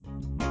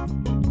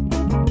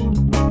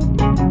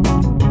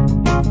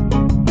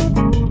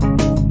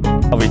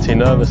I'll be too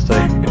nervous to.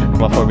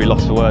 I'll probably be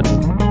lost for words.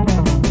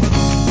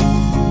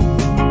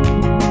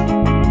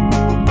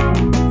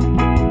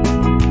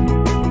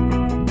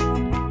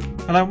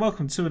 Hello and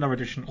welcome to another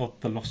edition of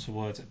the Lost for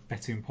Words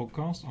Betting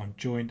Podcast. I'm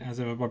joined as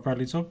ever by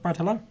Bradley Todd. Brad,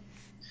 hello.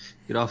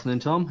 Good afternoon,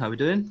 Tom. How are we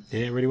doing?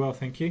 Yeah, really well,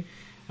 thank you.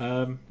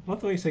 I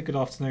thought you said good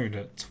afternoon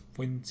at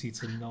 20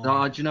 to 9.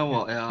 No, do you know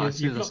what? As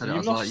soon as I said it, I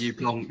was like, you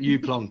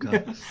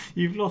plonker.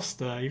 You've lost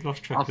track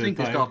I of the think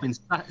day. I've been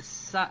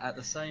sat at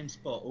the same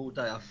spot all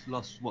day. I've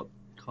lost what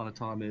kind of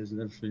time it is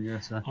and everything. Yeah,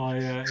 so.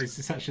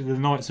 It's actually the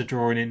nights are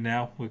drawing in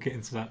now. We're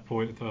getting to that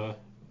point of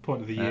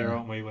the year,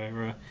 aren't we?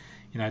 Where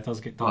it does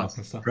get dark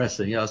and stuff.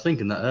 Depressing. Yeah, I was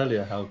thinking that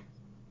earlier. How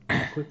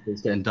quickly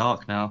it's getting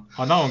dark now.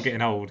 I know I'm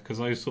getting old because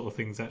those sort of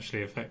things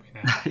actually affect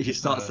me now. You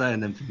start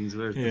saying them things,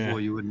 whereas before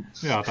you wouldn't.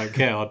 Yeah, I don't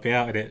care. I'd be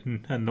out in it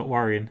and not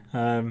worrying.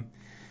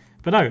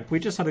 But no, we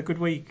just had a good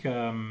week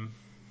on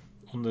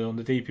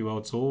the DP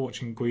World Tour,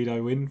 watching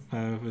Guido win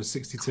for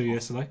 62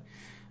 yesterday.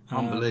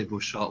 Unbelievable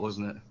shot,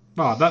 wasn't it?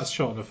 Oh, that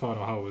shot in the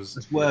final hole was...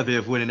 It's worthy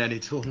of winning any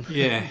tournament.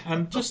 Yeah,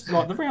 and just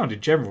like the round in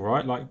general,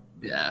 right? Like,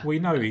 we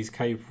know he's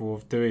capable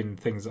of doing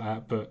things like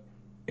that, but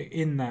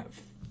in that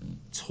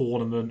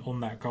tournament,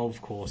 on that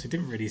golf course, he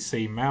didn't really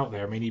seem out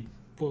there. I mean,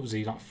 what was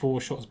he, like 4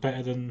 shots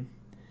better than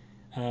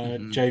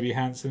JB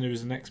Hansen, who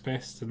was the next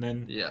best? And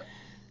then,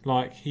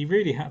 like, he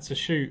really had to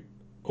shoot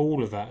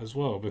all of that as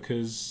well,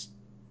 because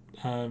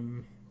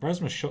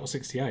Rasmus shot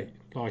 68.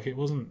 Like, it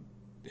wasn't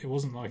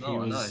like he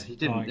was... No, he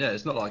didn't. Like,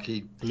 it's not like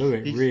he blew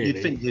it, really.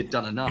 You'd think he'd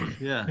done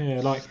enough, yeah.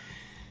 Yeah, like...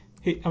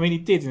 I mean, he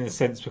did in a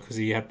sense because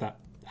he had that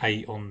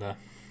 8 on the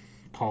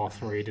par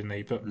 3, didn't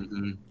he? But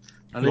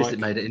at least it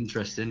made it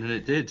interesting, and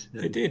it did.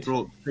 It did.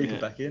 Brought people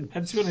back in.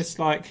 And to be honest,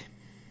 like,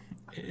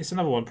 it's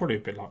another one, probably a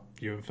bit like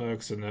Ewan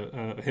Ferguson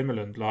at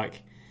Himmerland.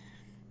 Like,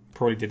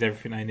 probably did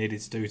everything they needed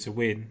to do to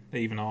win,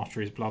 even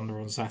after his blunder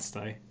on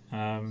Saturday,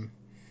 and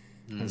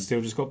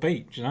still just got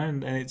beat. You know,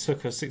 and it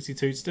took us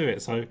 62 to do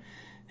it. So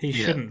he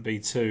shouldn't be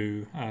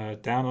too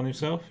down on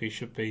himself. He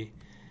should be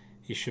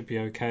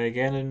okay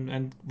again,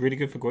 and really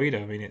good for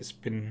Guido. I mean, it's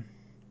been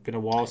a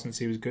while since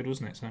he was good,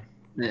 wasn't it? So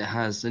it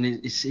has, and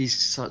he's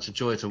such a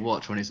joy to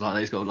watch when he's like that.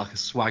 He's got like a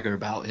swagger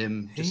about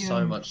him, just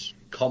so much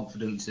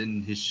confidence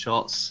in his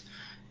shots,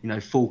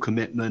 full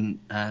commitment,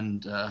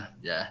 and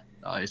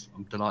I'm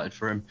delighted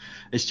for him.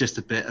 It's just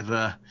a bit of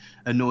a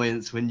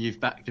annoyance when you've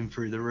backed him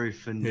through the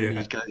roof and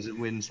he goes and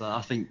wins. Like,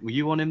 I think, were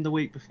you on him the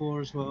week before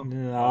as well?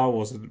 No, I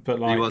wasn't, but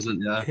like he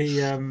wasn't. Yeah,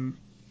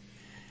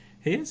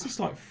 he has this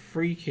like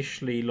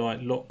freakishly like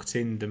locked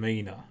in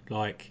demeanour.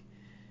 Like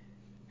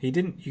he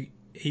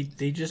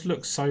just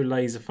looks so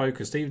laser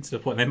focused, even to the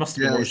point they must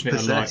have been watching it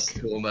and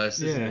like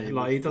almost. Isn't he?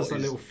 Like he does that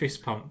little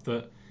fist pump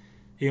that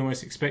he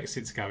almost expects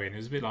it to go in. It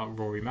was a bit like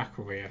Rory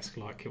McIlroy-esque.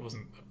 Like it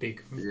wasn't a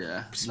big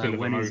spill of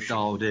when emotion. He's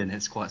dialed in,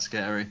 it's quite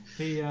scary.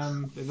 They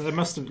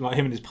must have, like,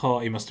 him and his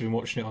party must have been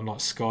watching it on like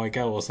Sky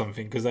Go or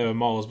something, because they were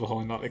miles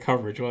behind like the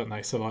coverage, weren't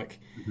they? So like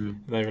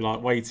they were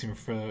like waiting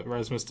for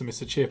Rasmus to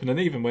miss a chip, and then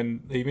even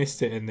when he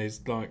missed it and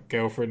his like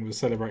girlfriend was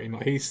celebrating,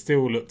 like he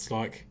still looked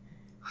like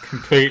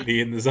completely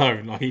in the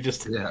zone. Like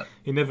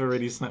he never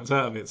really snapped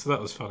out of it. So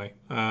that was funny.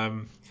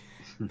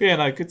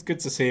 Good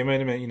to see him.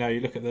 I mean, you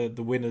look at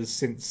the winners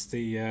since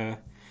the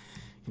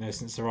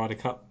since the Ryder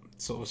Cup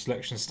sort of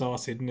selection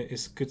started, and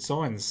it's good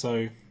signs.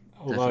 So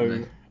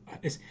although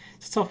it's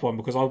a tough one,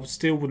 because I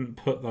still wouldn't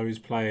put those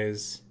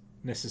players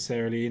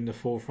necessarily in the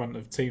forefront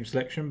of team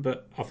selection,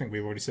 but I think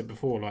we've already said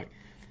before, like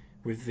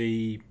with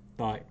the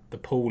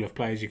pool of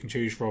players you can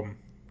choose from,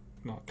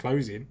 like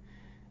closing,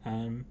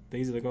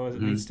 these are the guys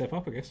that need to step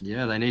up, I guess.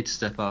 Yeah, they need to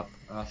step up.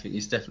 I think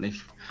he's definitely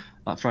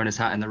like thrown his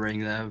hat in the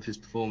ring there with his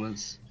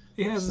performance.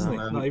 He has, hasn't he?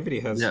 No, he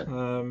really has. Yeah.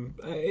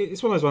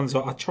 It's one of those ones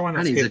I try not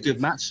and to he's get... a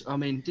good match. I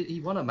mean,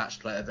 he won a match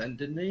play event,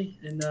 didn't he?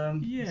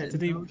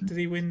 Did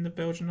he win the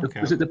Belgian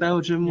knockout? Was it the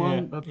Belgian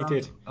one? Yeah, he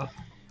did.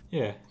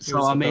 Yeah.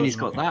 So I mean, he's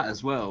got that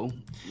as well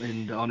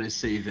on his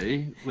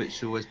CV,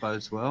 which always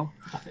bodes well.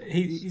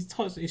 He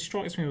strikes me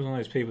as one of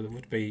those people that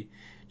would be...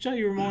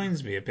 He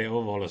reminds me a bit of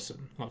Olesen,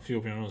 like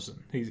Fjorbian Olesen.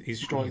 He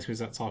strikes me as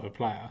that type of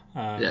player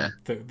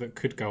that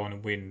could go on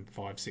and win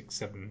 5, 6,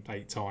 7,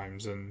 8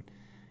 times, and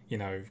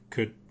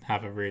could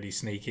have a really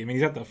sneaky... I mean,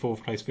 he's had that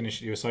 4th place finish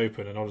at the US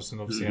Open, and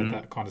Olesen obviously had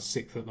that kind of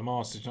 6th at the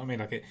Masters. You know what I mean?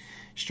 Like, it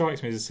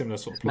strikes me as a similar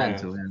sort of player.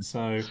 Mental, yeah.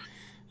 So...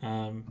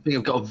 I think he's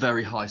got a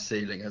very high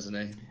ceiling, hasn't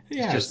he?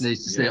 He just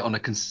needs to see it on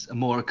a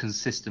more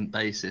consistent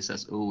basis.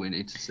 That's all we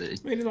need to see.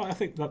 I mean, I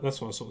think that's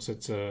what I sort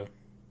of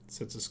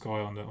said to Sky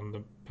on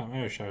the Pat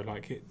Mayo show.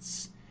 Like,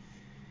 it's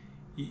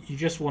you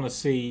just want to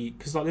see,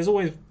 because like there's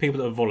always people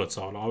that are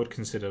volatile. Like, I would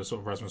consider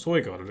sort of Rasmus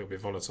Højgaard a little bit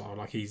volatile.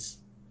 Like he's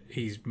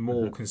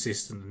more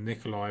consistent than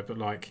Nicolai, but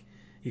like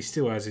he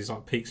still has his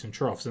like peaks and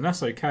troughs, and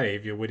that's okay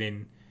if you're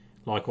winning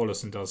like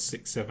Olesen does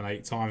 6, 7,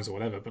 8 times or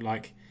whatever. But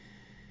like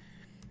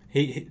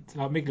he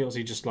like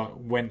Migliozzi just like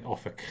went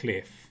off a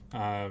cliff,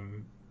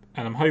 and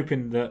I'm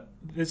hoping that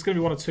there's going to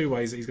be one or two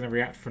ways that he's going to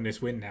react from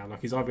this win now.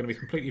 Like he's either going to be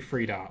completely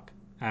freed up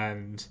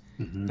and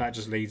that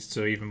just leads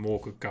to even more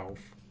good golf.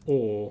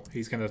 Or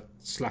he's going to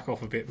slack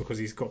off a bit because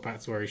he's got back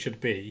to where he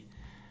should be,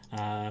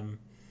 and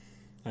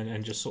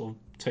just sort of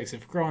takes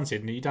it for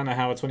granted. And you don't know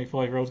how a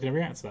 25-year-old is going to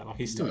react to that. Like,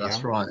 he's still young.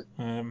 That's right.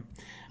 And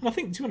I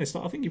think, to be honest,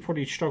 I think you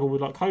probably struggled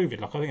with like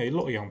COVID. Like, I think a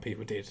lot of young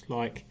people did.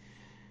 Like,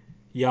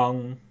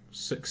 young,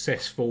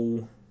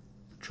 successful,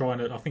 trying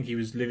to. I think he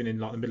was living in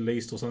like the Middle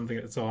East or something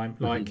at the time.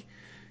 Like,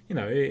 you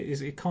know,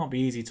 it can't be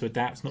easy to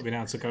adapt, not being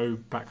able to go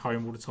back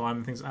home all the time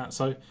and things like that.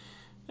 So,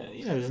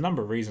 you know, there's a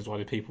number of reasons why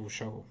the people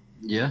struggle.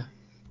 Yeah,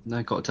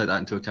 no, got to take that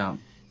into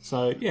account.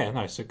 So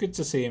so good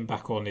to see him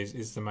back on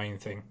is the main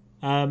thing.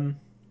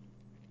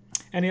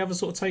 Any other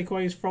sort of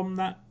takeaways from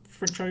that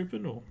French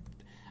Open, or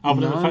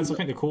other than the fact I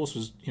think the course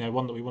was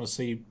one that we want to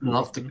see more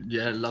often.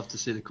 Love to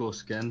see the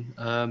course again.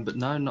 But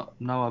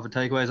no other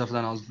takeaways other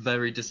than I was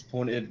very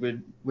disappointed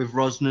with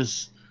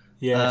Rosner's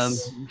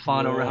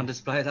final round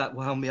display. That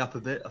wound me up a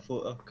bit. I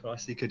thought, oh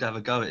Christ, he could have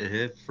a go at it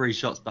here. 3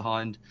 shots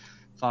behind,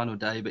 final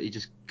day, but he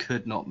just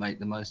could not make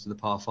the most of the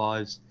par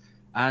fives.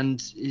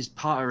 And his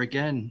putter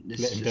again. Let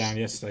him down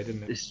yesterday,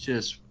 didn't it? It's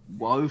just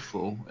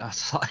woeful.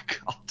 That's like,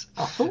 God.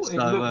 I thought it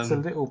looked a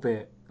little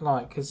bit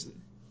like, because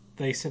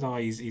they said,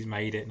 he's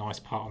made it, nice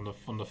putt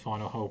on the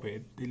final hole, but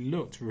it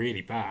looked really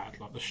bad.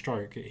 Like the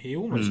stroke, he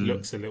almost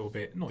looks a little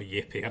bit, not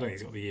yippy. I don't think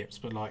he's got the yips,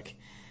 but like,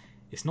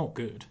 it's not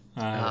good.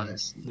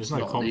 It's there's no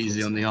not confidence.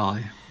 Easy on the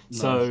eye. No.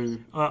 So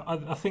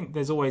I think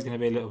there's always going to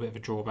be a little bit of a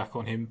drawback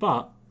on him,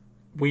 but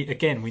we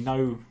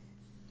know.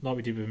 Like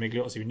we did with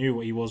Migliotti, we knew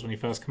what he was when he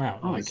first came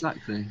out. Oh,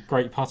 exactly.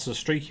 Great putter,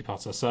 streaky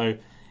putter. So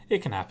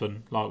it can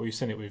happen. Like we've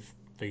seen it with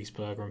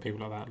Wiesberger and people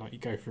like that. Like you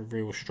go through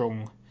real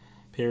strong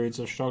periods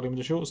of struggling with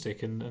the short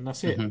stick, and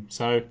that's it.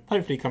 So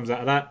hopefully he comes out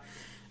of that.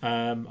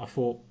 I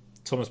thought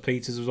Thomas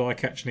Pieters was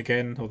eye-catching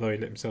again, although he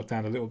let himself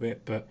down a little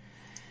bit. But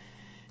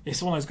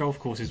it's one of those golf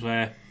courses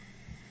where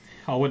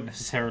I wouldn't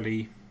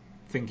necessarily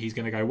think he's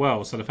going to go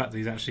well. So the fact that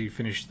he's actually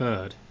finished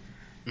third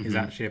is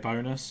actually a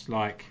bonus.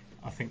 Like,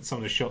 I think some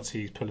of the shots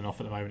he's pulling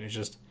off at the moment is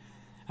just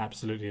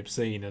absolutely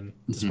obscene. And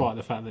despite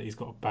the fact that he's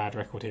got a bad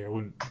record here, I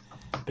wouldn't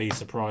be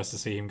surprised to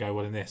see him go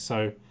well in this.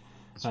 So,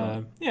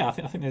 right. I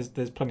think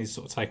there's plenty to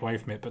sort of take away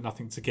from it, but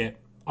nothing to get.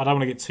 I don't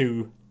want to get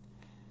too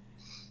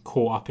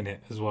caught up in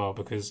it as well,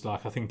 because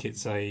like I think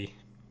it's a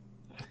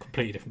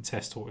completely different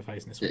test to what we're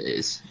facing this week. It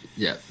is,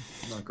 yeah,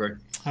 I agree.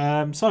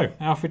 So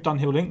Alfred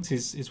Dunhill Links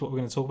is what we're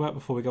going to talk about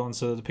before we go on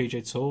to the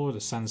PGA Tour,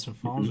 the Sanderson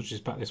Farms, which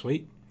is back this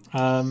week.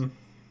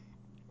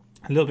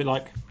 A little bit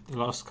like the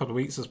last couple of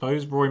weeks, I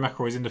suppose. Rory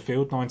McIlroy's in the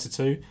field,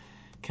 9-2.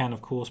 Can,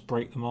 of course,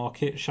 break the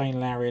market. Shane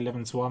Lowry,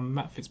 11-1.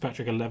 Matt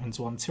Fitzpatrick,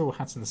 11-1. Tyrrell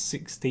Hatton,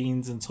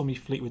 16s. And Tommy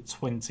Fleetwood,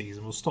 20s.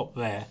 And we'll stop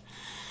there.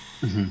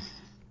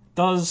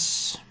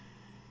 Does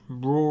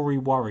Rory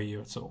worry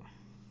you at all?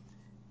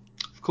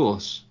 Of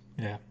course.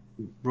 Yeah.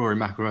 Rory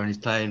McIlroy is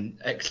playing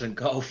excellent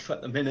golf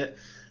at the minute.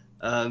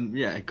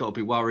 Got to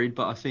be worried,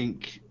 but I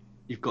think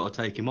you've got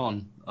to take him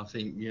on. I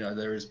think,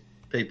 there is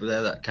people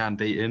there that can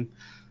beat him.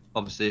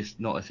 Obviously,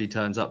 if he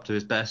turns up to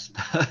his best.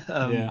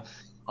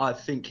 I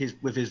think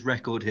with his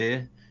record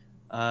here,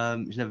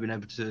 he's never been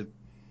able to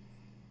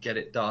get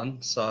it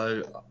done.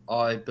 So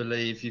I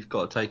believe you've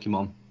got to take him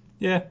on.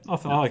 Yeah,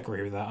 I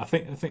agree with that. I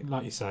think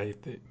like you say,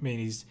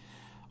 he's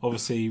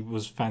obviously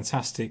was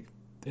fantastic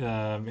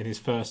in his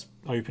first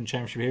Open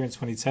Championship here in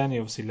 2010. He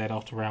obviously led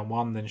after round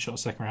 1, then shot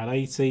second round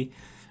 80.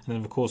 And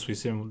then, of course, we've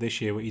seen this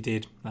year what he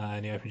did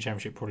in the Open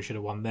Championship. Probably should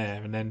have won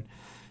there. And then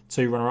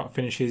 2 runner-up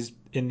finishes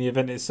in the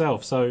event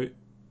itself. So,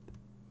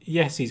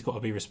 yes, he's got to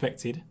be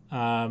respected.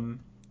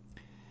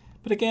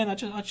 But again,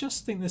 I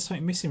just think there's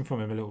something missing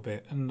from him a little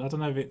bit. And I don't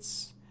know if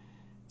it's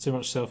too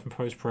much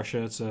self-imposed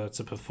pressure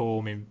to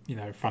perform in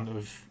front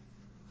of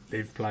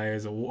live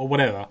players or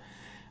whatever.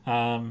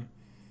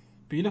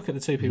 But you look at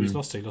the 2 people he's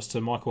lost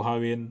to Michael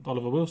Hoey and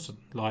Oliver Wilson.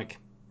 I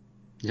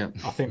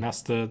think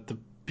that's the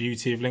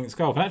beauty of links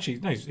golf. And actually,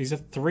 no, he's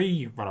had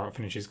 3 runner-up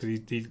finishes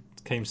because he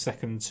came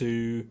second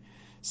to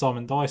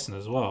Simon Dyson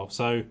as well.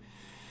 So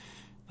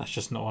that's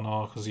just not on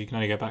our, because you can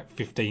only go back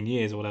 15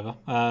 years or whatever.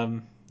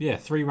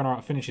 3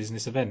 runner-up finishes in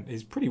this event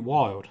is pretty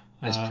wild.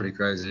 It's pretty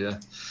crazy, yeah.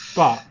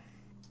 But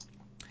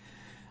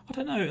I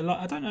don't know.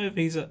 I don't know if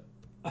he's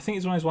I think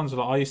it's one of those ones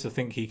where I used to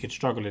think he could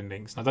struggle in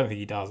links, and I don't think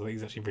he does. I think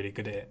he's actually really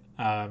good at it.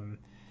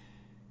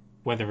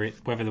 Whether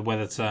the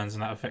weather turns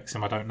and that affects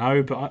him, I don't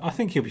know. But I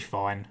think he'll be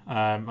fine.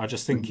 I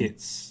just think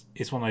it's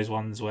one of those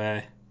ones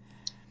where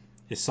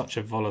it's such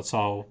a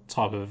volatile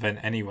type of event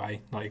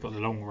anyway. Like you've got the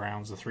long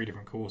rounds, the 3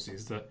 different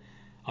courses, that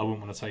I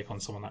wouldn't want to take on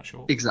someone that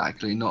short.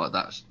 Exactly, not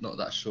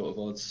that short of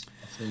odds.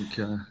 I think.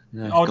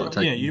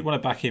 You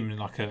want to back him in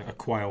like a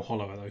Quail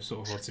Hollow at those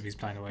sort of odds if he's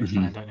playing away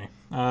playing, don't you?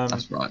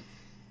 That's right.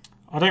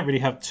 I don't really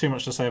have too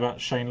much to say about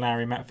Shane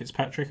Lowry, Matt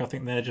Fitzpatrick. I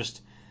think they're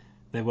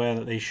aware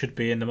that they should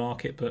be in the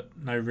market, but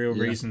no real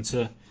reason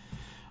to.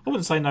 I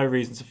wouldn't say no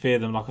reason to fear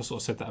them. Like I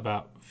sort of said that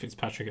about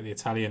Fitzpatrick at the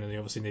Italian, and he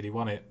obviously nearly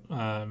won it.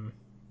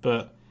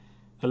 But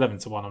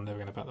 11-1, I'm never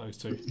going to bet those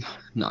 2.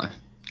 No,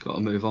 got to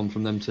move on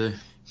from them too.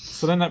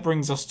 So then that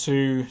brings us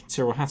to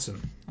Tyrrell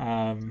Hatton,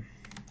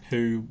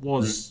 who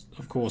was,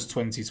 of course,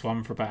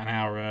 20-1 for about an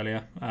hour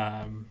earlier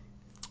on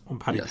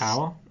Paddy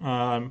Power,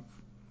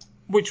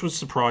 which was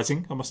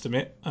surprising, I must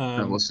admit.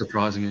 That was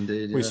surprising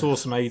indeed. Yeah. We saw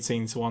some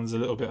 18-1s a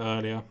little bit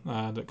earlier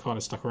that kind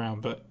of stuck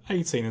around, but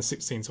 18 and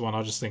 16-1,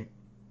 I just think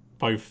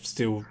both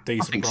still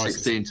decent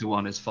prices. I think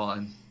 16-1 is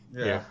fine.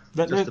 Yeah.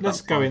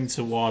 Let's go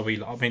into why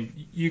we. I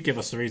mean, you give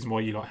us the reason why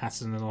you like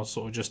Hatton, and I'll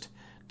sort of just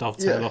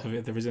dovetail off of it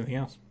if there is anything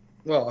else.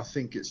 Well, I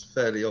think it's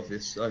fairly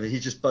obvious. I mean, he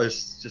just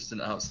boasts just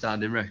an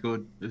outstanding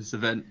record at this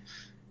event.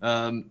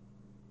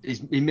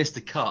 He missed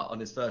a cut on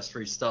his first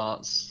 3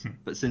 starts,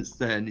 but since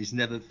then he's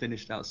never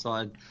finished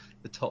outside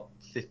the top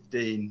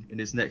 15 in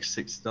his next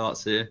 6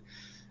 starts here.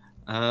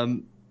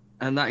 And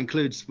that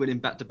includes winning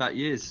back-to-back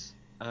years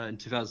in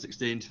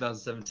 2016,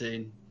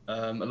 2017,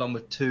 along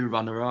with 2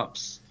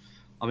 runner-ups.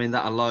 I mean,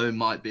 that alone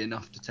might be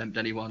enough to tempt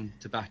anyone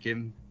to back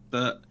him,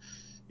 but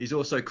he's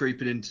also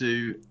creeping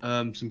into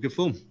some good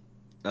form.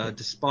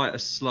 Despite a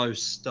slow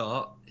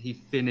start, he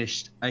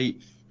finished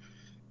 8th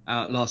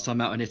last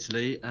time out in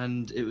Italy,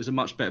 and it was a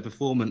much better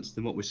performance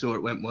than what we saw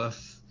at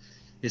Wentworth.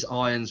 His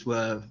irons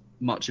were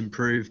much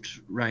improved,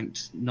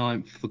 ranked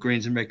 9th for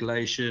greens in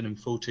regulation and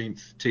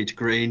 14th tee to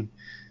green.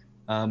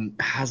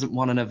 Hasn't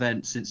won an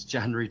event since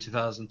January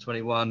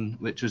 2021,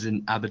 which was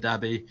in Abu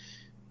Dhabi,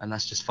 and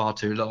that's just far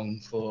too long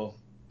for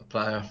a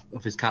player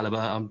of his caliber.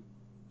 I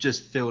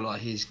just feel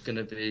like he's going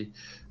to be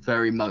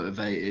very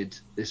motivated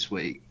this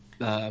week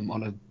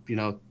on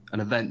an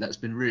event that's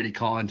been really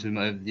kind to him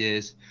over the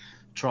years.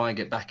 Try and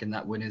get back in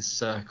that winner's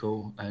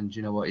circle, and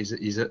you know what?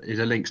 He's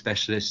a link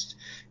specialist.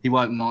 He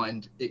won't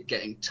mind it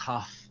getting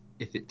tough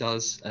if it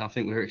does, and I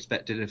think we're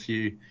expecting a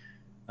few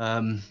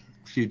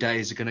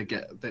days are going to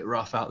get a bit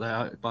rough out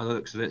there by the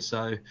looks of it.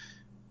 So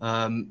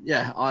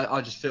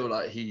I just feel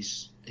like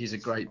he's a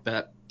great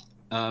bet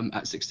at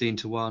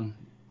 16-1,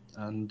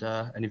 and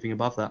anything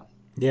above that.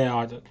 Yeah,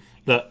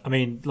 I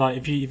mean, like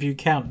if you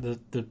count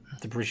the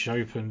British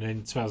Open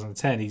in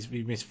 2010,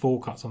 he missed 4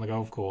 cuts on the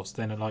golf course.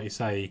 Then, like you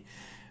say,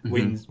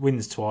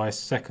 wins twice,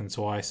 second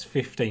twice,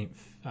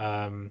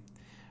 15th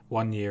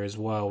 1 year as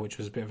well, which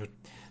was a bit of a.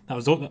 That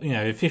was,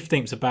 if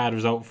 15th's a bad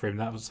result for him,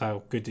 that was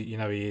how good he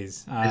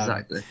is.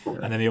 Exactly. Yeah.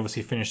 And then he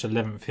obviously finished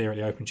 11th here at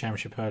the Open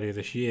Championship earlier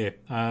this year.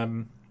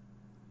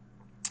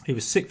 He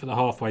was 6th at the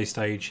halfway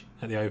stage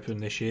at the Open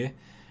this year.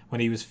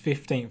 When he was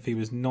 15th, he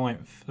was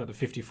 9th at the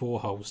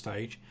 54-hole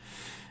stage.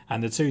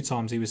 And the 2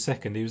 times he was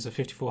second, he was a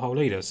 54-hole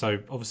leader. So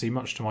obviously,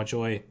 much to my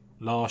joy,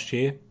 last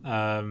year. He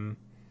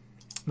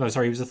was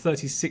a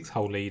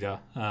 36-hole leader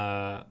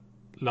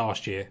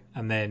last year,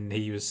 and then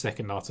he was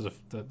second after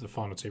the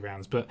final 2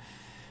 rounds. But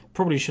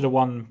probably should have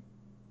won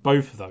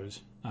both of those.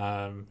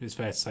 It's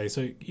fair to say.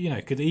 So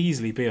could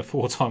easily be a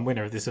 4-time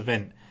winner of this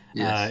event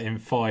in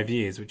 5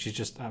 years, which is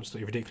just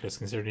absolutely ridiculous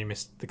considering he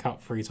missed the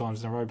cut 3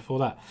 times in a row before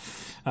that.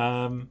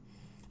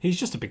 He's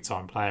just a big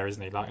time player,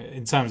 isn't he? Like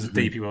in terms of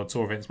DP World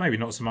Tour events, maybe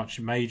not so much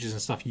majors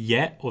and stuff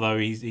yet, although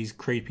he's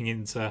creeping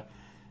into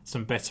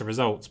some better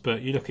results.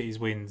 But you look at his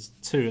wins: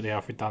 2 at the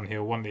Alfred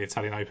Dunhill, 1 at the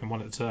Italian Open,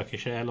 1 at the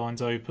Turkish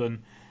Airlines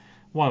Open,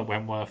 1 at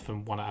Wentworth,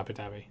 and 1 at Abu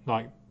Dhabi.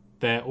 Like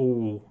they're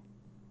all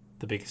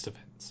the biggest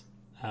events.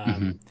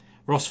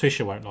 Ross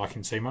Fisher won't like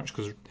him too much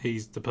because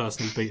he's the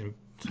person who's beaten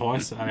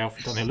twice at the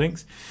Alfred Dunhill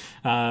Links.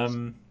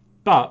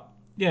 But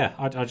yeah,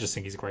 I just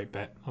think he's a great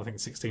bet. I think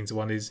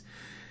 16-1 is.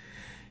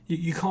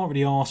 You can't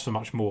really ask for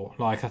much more.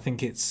 Like I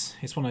think it's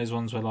one of those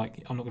ones where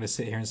like I'm not going to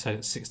sit here and say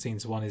that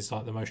 16-1 is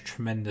like the most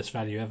tremendous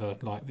value ever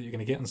like that you're going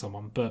to get on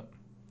someone, but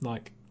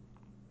like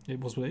it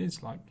was what it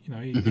is. Like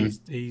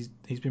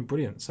he's been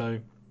brilliant. So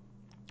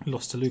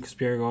lost to Lucas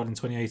Bjerregaard in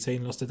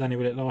 2018, lost to Danny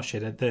Willett last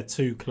year. They're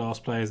 2 class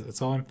players at the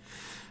time,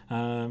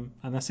 and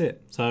that's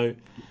it. So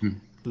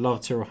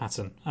love Tyrrell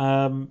Hatton.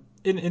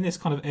 In this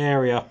kind of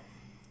area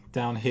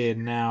down here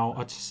now,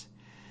 I just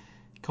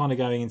kind of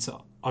going into.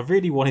 I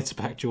really wanted to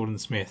back Jordan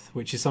Smith,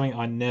 which is something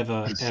I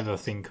never ever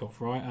think of.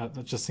 Right?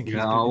 I just think.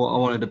 I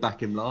wanted to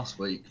back him last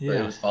week, but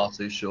it was far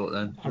too short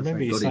then. I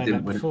remember you saying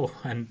that before,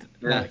 and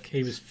like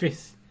he was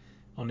 5th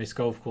on this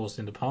golf course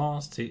in the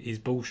past. His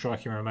ball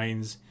striking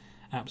remains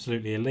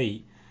absolutely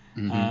elite.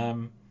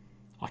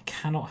 I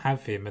cannot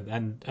have him,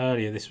 and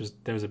earlier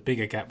there was a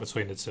bigger gap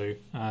between the two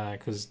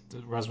because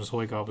Rasmus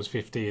Højgaard was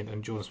 50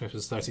 and Jordan Smith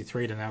was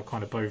 33. They're now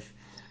kind of both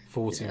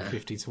 40 and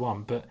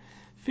 50-1, but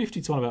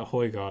 50-1 about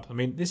Højgaard. I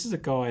mean, this is a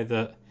guy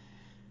that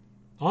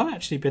I've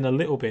actually been a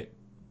little bit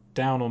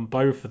down on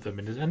both of them,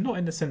 and not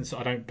in the sense that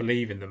I don't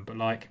believe in them, but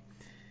like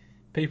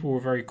people were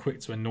very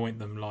quick to anoint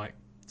them like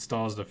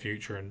stars of the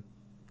future and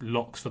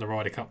locks for the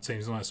Ryder Cup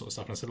teams and all that sort of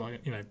stuff. And I said,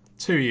 like,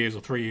 2 years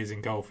or 3 years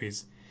in golf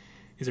is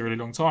a really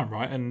long time,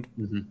 right? And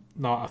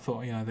I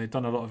thought, they've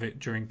done a lot of it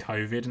during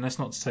COVID, and that's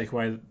not to take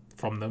away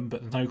from them,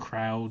 but no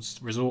crowds,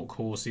 resort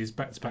courses,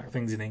 back-to-back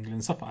things in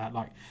England, stuff like that.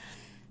 Like,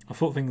 I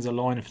thought things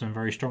aligned for them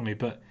very strongly,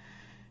 but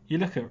you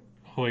look at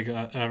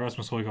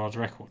Rasmus Højgaard's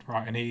record,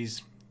 right? And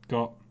he's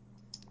got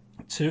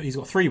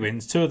 3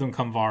 wins. 2 of them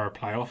come via a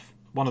playoff.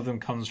 One of them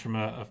comes from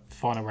a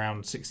final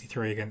round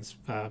 63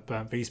 against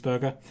Bernd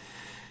Wiesberger.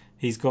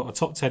 He's got a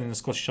top 10 in the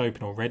Scottish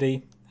Open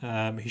already.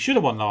 He should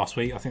have won last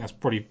week. I think that's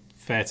probably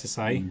fair to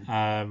say.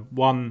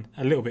 Won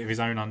a little bit of his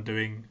own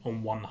undoing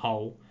on one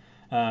hole,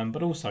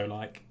 but also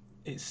like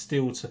it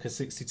still took a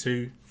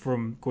 62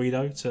 from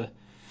Guido to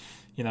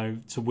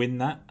win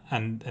that,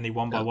 and he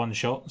won by one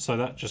shot. So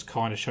that just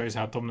kind of shows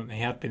how dominant he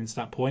had been to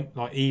that point.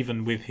 Like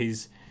even with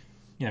his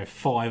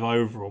 5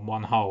 over on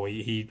one hole,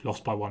 he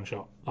lost by one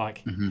shot.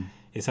 Like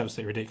it's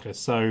absolutely ridiculous.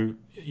 So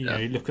you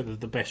look at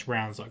the best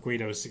rounds. Like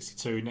Guido was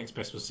 62, next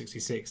best was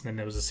 66, and then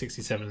there was a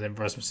 67, and then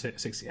Brez was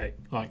 68.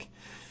 Like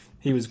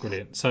he was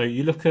brilliant. So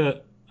you look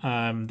at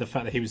the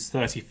fact that he was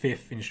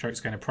 35th in strokes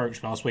gained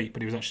approach last week,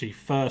 but he was actually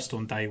first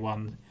on day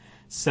 1,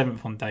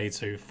 7th on day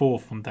 2,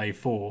 4th on day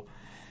 4.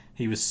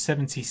 He was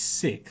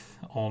 76th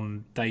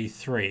on day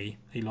 3.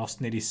 He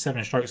lost nearly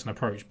 7 strokes on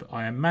approach, but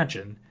I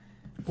imagine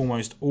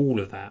almost all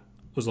of that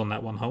was on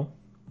that one hole,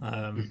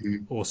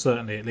 or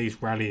certainly at least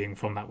rallying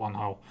from that one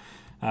hole.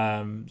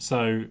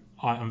 So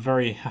I'm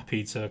very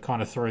happy to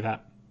kind of throw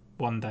that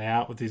one day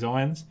out with his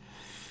irons.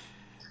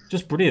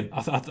 Just brilliant.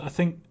 I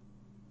think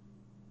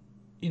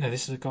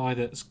this is a guy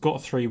that's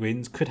got 3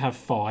 wins, could have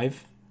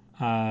 5,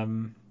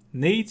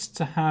 needs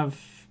to have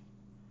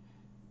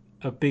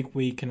a big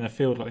week in a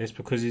field like this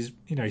because he's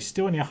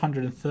still only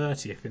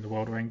 130th in the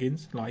world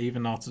rankings, like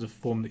even after the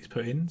form that he's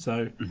put in.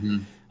 So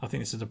I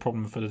think this is a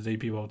problem for the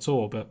DP World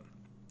Tour, but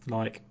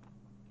like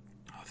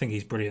I think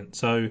he's brilliant.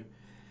 So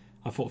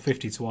I thought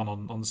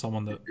 50-1 on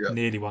someone that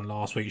nearly won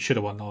last week, should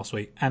have won last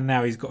week, and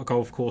now he's got a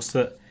golf course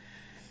that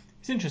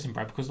it's interesting,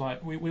 Brad, because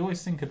like we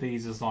always think of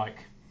these as like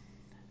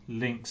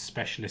links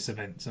specialist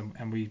events,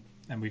 and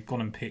we've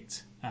gone and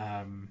picked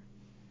Hatton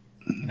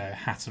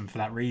for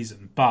that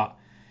reason, but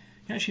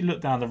you actually look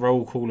down the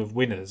roll call of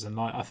winners, and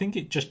like I think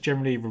it just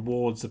generally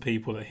rewards the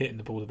people that are hitting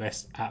the ball the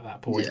best at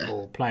that point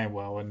or playing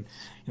well. And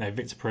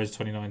Victor Perez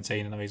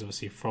 2019, I know he's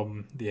obviously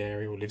from the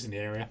area or lives in the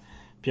area.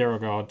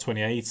 Bjerregaard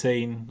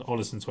 2018,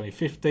 Ollison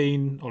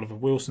 2015, Oliver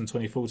Wilson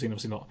 2014,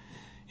 obviously not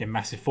in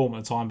massive form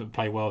at the time, but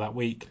played well that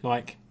week.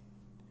 Like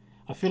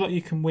I feel like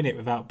you can win it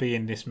without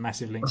being this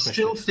massive link specialist.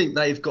 I still think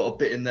they've got a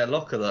bit in their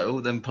locker though.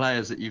 All them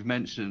players that you've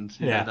mentioned,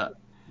 you know, that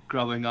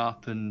growing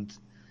up and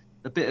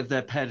a bit of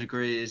their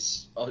pedigree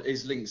is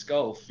links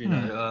golf,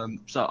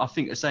 so I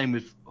think the same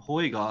with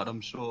Højgaard.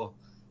 I'm sure,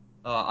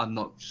 I'm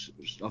not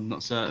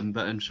certain,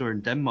 but I'm sure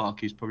in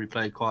Denmark he's probably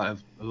played quite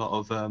a lot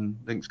of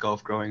links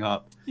golf growing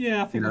up.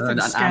 Yeah, I think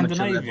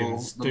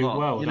Scandinavians do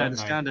well, don't the they?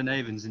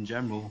 Scandinavians in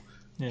general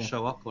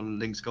show up on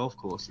links golf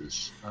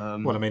courses.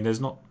 Well, I mean, there's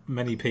not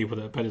many people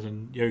that are better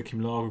than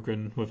Joachim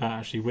Lagergren without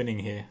actually winning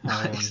here.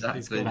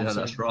 Exactly,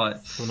 that's right.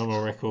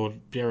 Phenomenal record.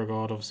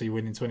 Bjerregaard obviously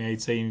winning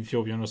 2018,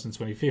 Fjord Andersen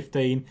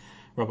 2015,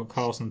 Robert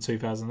Carlson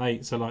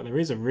 2008. So like there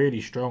is a really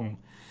strong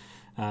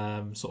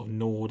sort of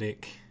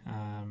Nordic,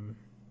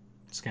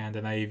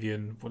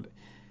 Scandinavian. Well,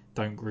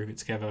 don't group it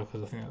together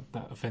because I think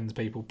that offends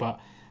people, but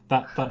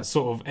that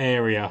sort of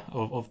area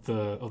of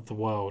the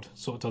world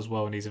sort of does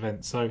well in these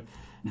events. So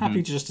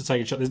happy just to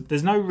take a shot.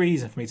 There's no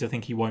reason for me to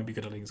think he won't be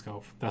good at links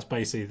golf. That's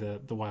basically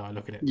the way I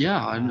look at it.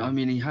 Yeah, I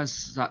mean he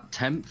has that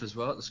 10th as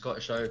well at the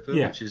Scottish Open,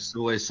 which is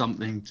always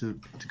something to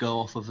go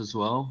off of as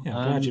well. Yeah,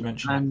 I'm glad you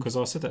mentioned that because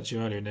I said that to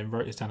you earlier and then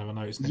wrote this down in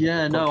my notes.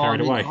 And got I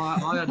carried away.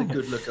 I had a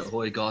good look at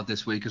Højgaard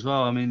this week as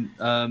well. I mean,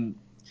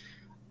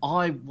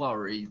 I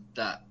worry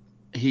that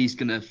he's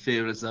going to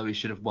feel as though he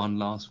should have won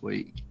last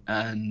week,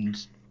 and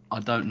I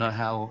don't know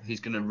how he's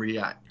going to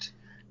react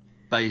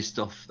based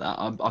off that.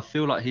 I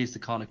feel like he's the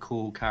kind of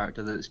cool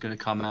character that's going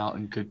to come out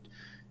and could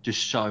just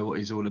show what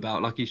he's all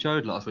about. Like he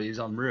showed last week, he's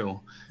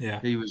unreal.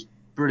 Yeah, he was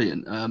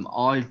brilliant.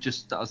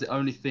 That was the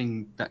only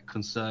thing that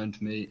concerned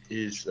me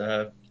is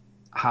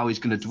how he's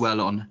going to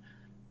dwell on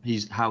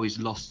how he's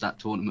lost that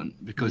tournament,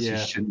 because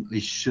he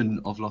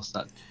shouldn't have lost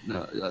that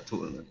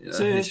tournament. So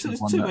there's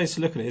 2 ways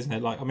to look at it, isn't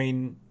it? Like I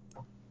mean,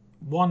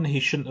 one,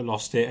 he shouldn't have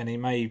lost it, and he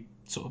may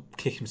sort of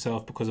kick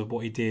himself because of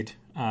what he did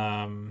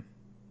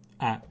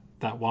at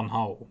that one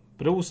hole.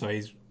 But also,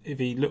 if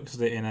he looks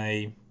at it in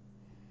a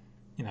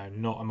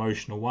not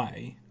emotional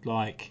way,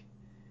 like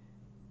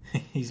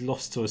he's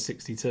lost to a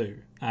 62,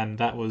 and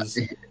that was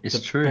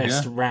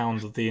best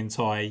round of the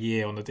entire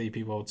year on the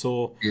DP World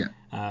Tour.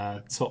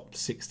 Top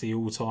 60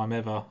 all-time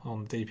ever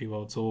on the DP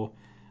World Tour.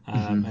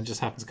 And just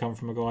happens to come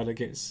from a guy that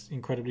gets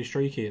incredibly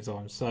streaky at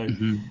times. So,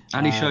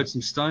 and he showed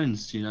some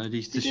stones,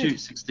 to shoot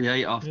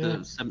 68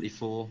 after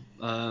 74.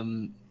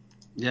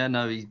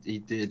 He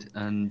did,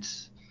 and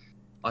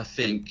I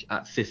think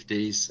at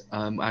 50s,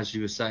 as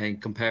you were saying,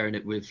 comparing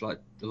it with like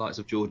the likes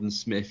of Jordan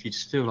Smith, you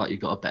just feel like you've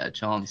got a better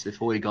chance if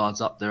Højgaard's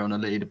up there on a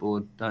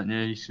leaderboard, don't you?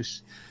 You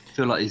just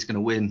feel like he's going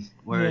to win.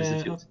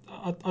 Whereas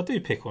I do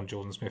pick on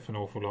Jordan Smith an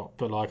awful lot,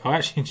 but like I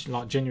actually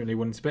genuinely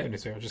wanted to bet him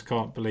this week. I just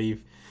can't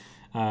believe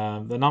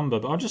the number.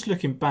 But I'm just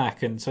looking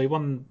back, and so he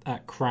won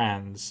at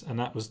Crans, and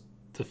that was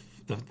the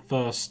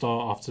first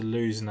start after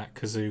losing that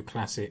Kazoo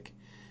Classic.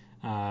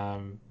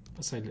 I'd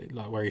say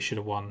like where he should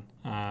have won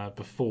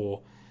before.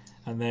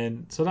 And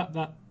then, so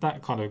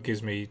that kind of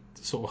gives me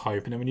sort of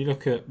hope. And then when you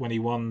look at when he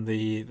won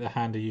the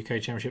Honda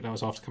UK Championship, that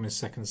was after coming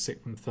second,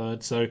 sixth, and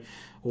third. So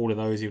all of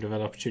those he would have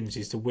had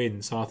opportunities to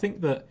win. So I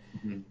think that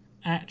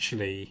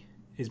actually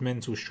his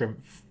mental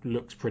strength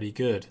looks pretty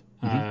good.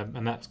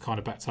 And that's kind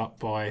of backed up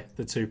by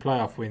the 2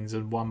 playoff wins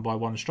and won by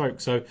 1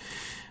 stroke. So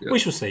we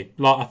shall see.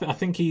 Like I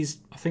think he's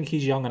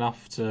young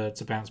enough to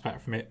bounce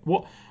back from it.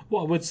 What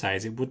I would say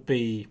is it would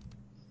be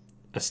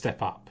a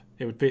step up.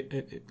 It would be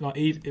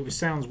it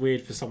sounds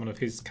weird for someone of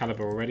his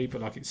caliber already,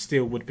 but like it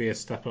still would be a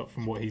step up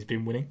from what he's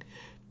been winning.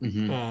 I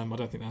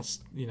don't think that's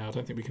I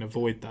don't think we can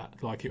avoid that.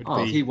 Like it would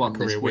be. If he won a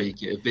career this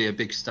week, win. it would be a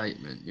big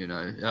statement.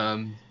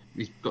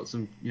 We've got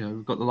some.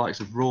 We've got the likes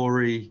of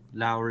Rory,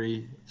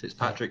 Lowry,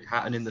 Fitzpatrick,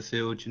 Hatton in the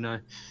field.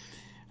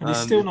 And he's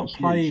still it'd be not huge.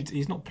 played.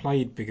 He's not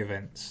played big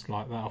events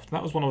like that often.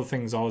 That was one of the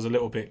things I was a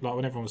little bit like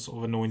when everyone was sort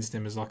of anointing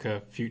him as like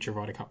a future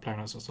Ryder Cup player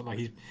and that sort of stuff. Like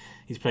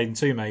he's played in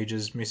 2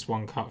 majors, missed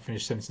 1 cup,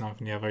 finished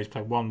 79th in the other. He's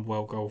played 1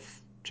 World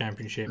Golf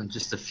Championship And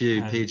just a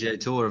few PGA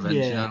Tour events.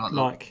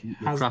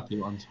 The crappy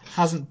ones.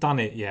 Hasn't done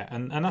it yet,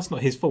 and that's not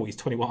his fault. He's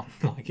 21.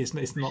 Like it's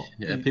not.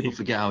 Yeah, people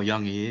forget how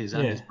young he is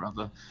and his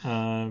brother.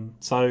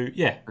 So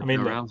yeah, I mean,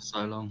 been around for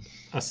so long.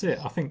 That's it.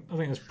 I think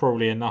that's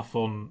probably enough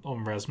on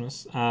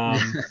Rasmus.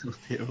 We'll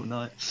be all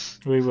night.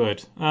 We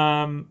would.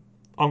 I'm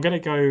going to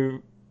go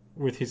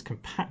with his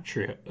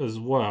compatriot as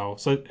well.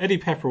 So Eddie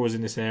Pepper was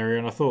in this area,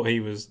 and I thought he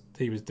was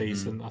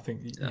decent. I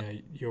think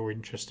you're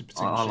interested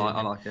potentially.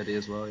 I like Eddie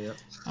as well. Yeah.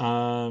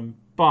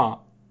 But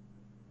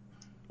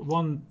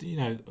one,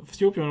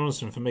 Thorbjorn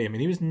Olesen for me. I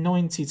mean, he was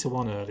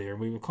 90-1 earlier, and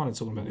we were kind of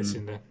talking about this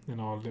in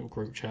our little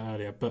group chat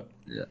earlier. But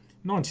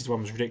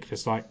 90-1 was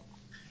ridiculous. Like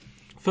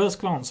first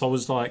glance, I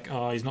was like,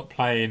 oh, he's not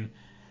playing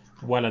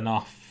well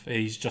enough.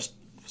 He's just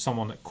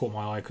someone that caught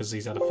my eye because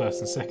he's had a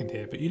first and second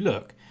here. But you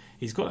look,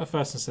 he's got a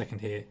first and second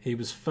here. He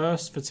was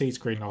first for Tee to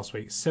Green last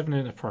week, 7th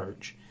in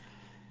approach,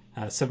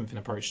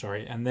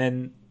 and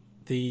then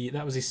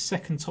that was his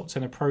second top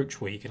 10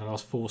 approach week in the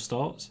last 4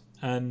 starts.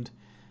 And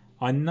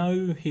I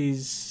know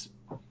his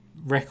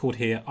record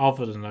here,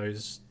 other than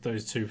those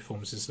 2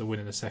 performances, the win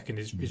and the second,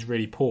 is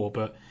really poor.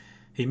 But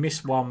he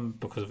missed 1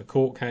 because of a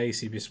court case.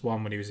 He missed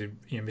 1 when he was in,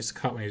 missed a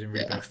cut when he was in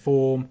really bad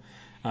form.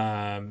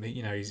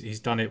 He's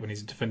done it when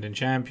he's a defending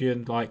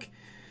champion. Like,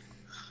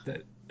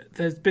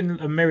 there's been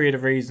a myriad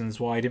of reasons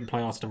why he didn't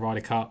play after the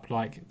Ryder Cup.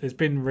 Like, there's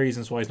been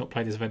reasons why he's not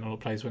played this event or not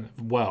played this event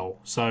well.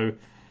 So,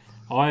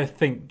 I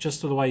think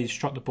just the way he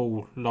struck the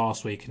ball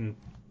last week and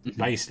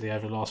basically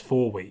over the last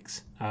 4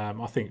 weeks, I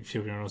think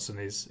Thorbjorn Olesen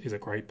is a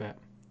great bet.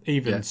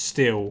 Even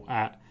still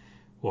at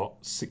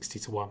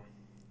 60-1.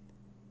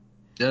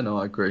 Yeah, no,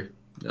 I agree.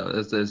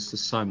 There's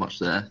just so much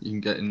there you can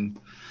get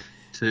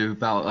into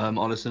about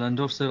Olesen, and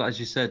also as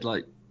you said,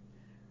 like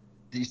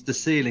the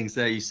ceilings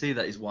there. You see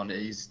that he's won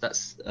it.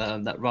 That's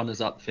that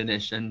runners-up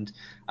finish, and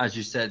as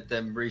you said,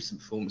 them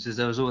recent performances,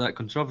 there was all that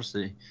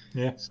controversy.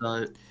 Yeah.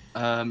 So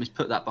he's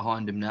put that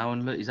behind him now,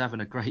 and look, he's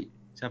having a great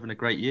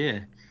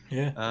year.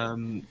 Yeah.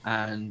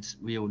 And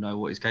we all know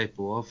what he's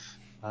capable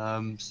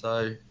of.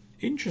 So.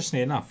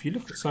 Interestingly enough, you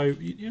look at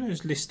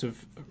his list of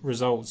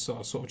results that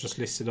I sort of just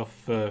listed off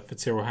for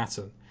Tyrrell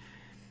Hatton.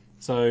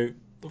 So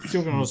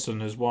Thorbjorn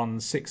Olesen has won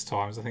 6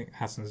 times. I think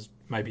Hatton's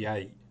maybe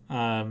 8.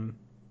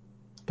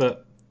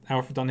 But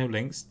Alfred Dunhill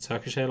Links,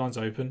 Turkish Airlines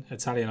Open,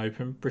 Italian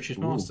Open, British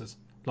Masters.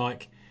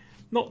 Like,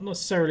 not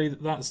necessarily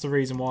that's the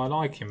reason why I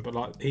like him, but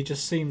like he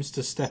just seems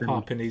to step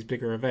up in these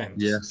bigger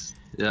events. Yes.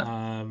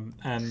 Yeah.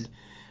 And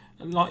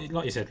like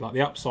you said, like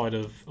the upside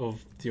of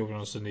Thorbjorn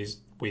Olesen is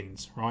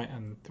wins, right?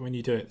 And when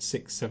you do it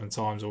 6-7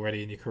 times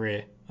already in your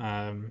career,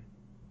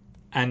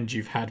 and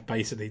you've had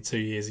basically 2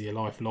 years of your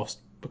life lost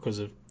because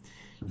of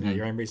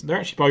your own reason, they're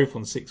actually both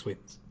on 6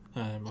 wins.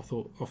 I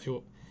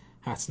thought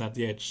Hatton had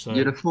the edge. So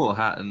you'd have thought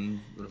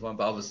Hatton would have won,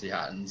 but obviously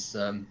Hatton's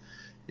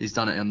he's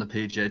done it on the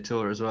PGA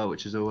Tour as well,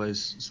 which is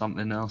always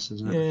something else,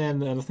 isn't it? Yeah,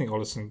 and I think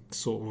Olesen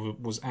sort of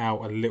was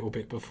out a little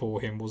bit before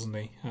him, wasn't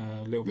he?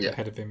 A little bit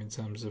ahead of him in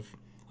terms of,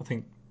 I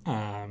think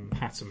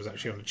Hatton was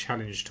actually on a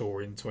Challenge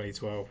Tour in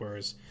 2012,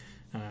 whereas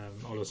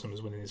Olesen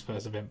was winning his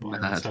first event by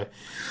then. So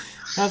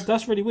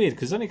that's really weird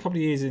because only a couple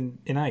of years in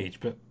age,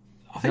 but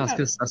I think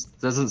that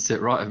doesn't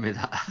sit right with me.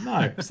 That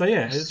no. So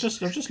yeah, I'm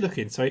just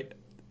looking. So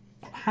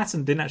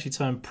Hatton didn't actually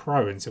turn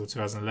pro until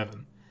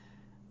 2011.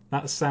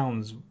 That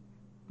sounds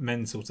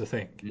mental to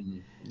think.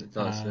 It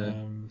does.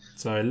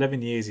 So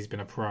 11 years he's been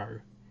a pro,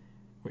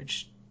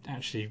 which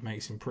actually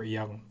makes him pretty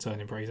young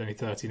turning pro. He's only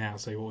 30 now,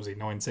 so what was he,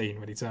 19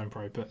 when he turned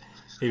pro? But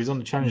he was on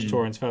the Challenge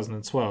Tour in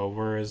 2012,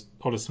 whereas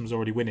Olesen was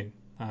already winning.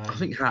 I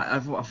think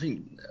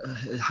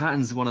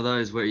Hatton's one of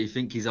those where you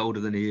think he's older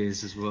than he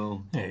is as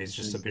well. Yeah, he's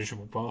just a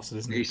miserable bastard,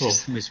 isn't he? He's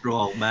just a miserable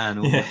old man.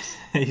 Almost.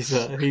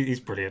 Yeah, he's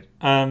brilliant.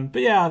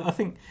 But yeah, I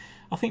think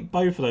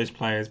both of those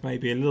players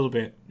maybe a little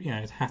bit,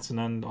 Hatton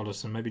and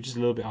Olesen, maybe just a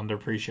little bit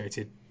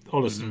underappreciated.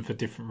 Olesen for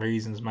different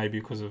reasons,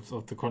 maybe because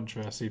of the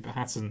controversy, but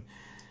Hatton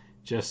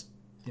just,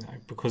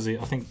 because he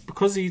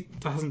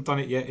hasn't done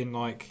it yet in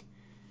like,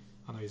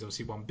 I know he's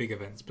obviously won big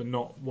events, but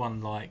not won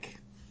like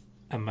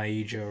a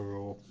major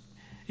or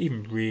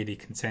even really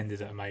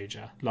contended at a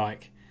major.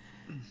 Like,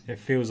 it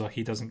feels like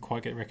he doesn't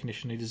quite get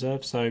recognition he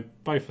deserves. So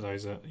both of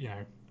those are,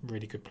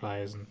 really good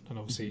players, and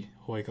obviously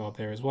Højgaard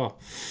there as well.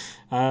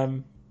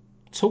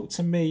 Talk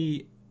to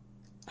me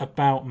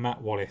about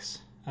Matt Wallace.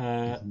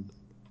 I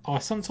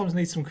sometimes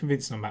need some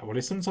convincing on Matt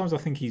Wallace. Sometimes I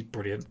think he's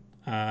brilliant.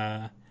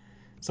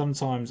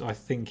 Sometimes I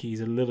think he's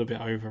a little bit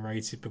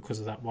overrated because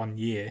of that 1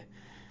 year.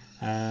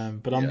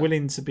 But I'm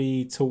willing to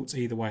be talked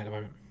either way at the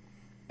moment.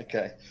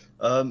 Okay.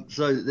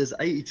 So there's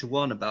 80 to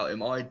 1 about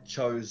him. I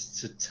chose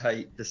to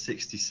take the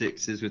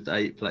 66s with the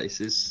 8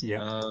 places.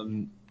 Yeah.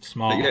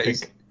 Smart, yeah,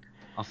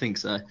 I think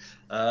so.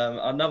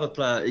 Another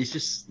player, he's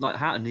just like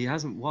Hatton. He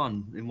hasn't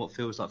won in what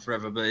feels like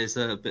forever, but it's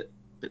a bit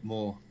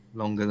more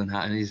longer than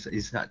Hatton.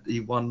 He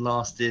won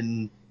last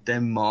in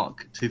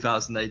Denmark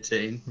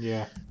 2018.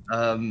 Yeah.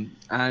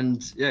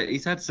 And yeah,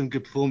 he's had some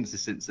good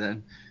performances since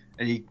then,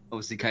 and he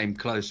obviously came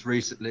close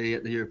recently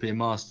at the European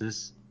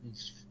Masters.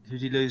 Who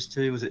did he lose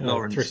to? Was it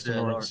Lawrence? Tristan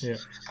Lawrence. Yeah.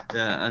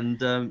 Yeah,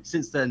 and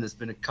since then there's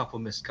been a couple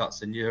missed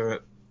cuts in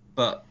Europe,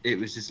 but it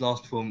was his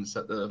last performance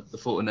at the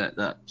Fortinet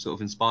that sort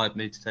of inspired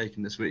me to take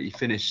him this week. He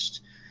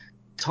finished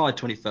tied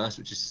 21st,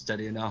 which is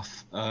steady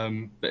enough,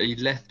 but he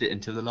left it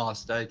until the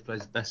last day to play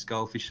his best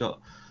golf. He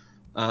shot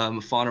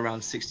a final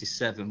round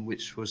 67,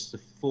 which was the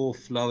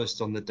 4th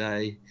lowest on the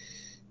day.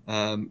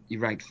 He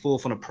ranked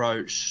 4th on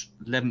approach,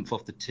 11th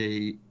off the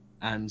tee,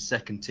 and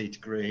 2nd tee to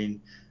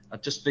green. I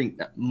just think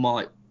that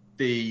might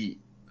be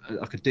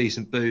like a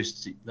decent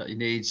boost that he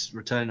needs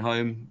returning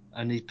home.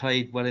 And he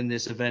played well in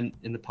this event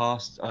in the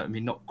past. I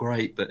mean, not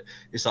great, but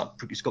it's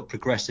got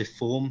progressive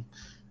form.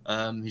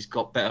 He's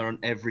got better on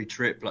every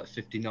trip, like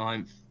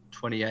 59th,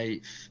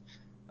 28th,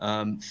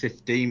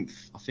 15th,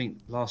 I think,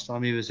 last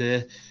time he was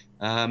here.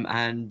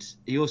 And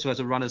he also has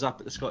a runners-up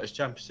at the Scottish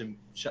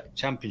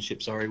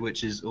Championship,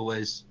 which is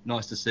always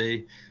nice to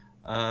see.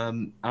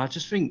 And I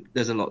just think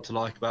there's a lot to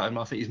like about him.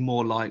 I think he's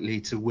more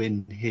likely to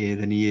win here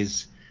than he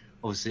is,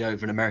 obviously,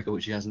 over in America,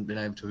 which he hasn't been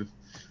able to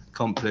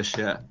accomplish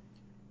yet.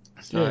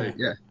 So,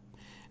 yeah.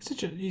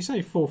 You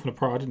say 4th on a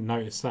pro. I didn't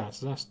notice that.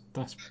 So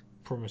that's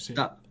promising.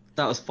 That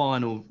was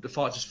final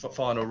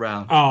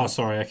round. Oh,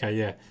 sorry. Okay,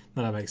 yeah.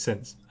 No, that makes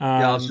sense.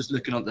 I was just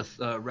looking at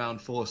the round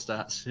 4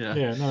 stats. Yeah.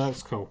 Yeah, no,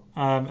 that's cool.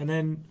 And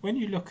then when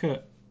you look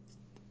at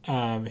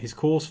his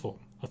course form,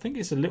 I think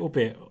it's a little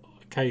bit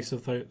a case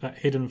of that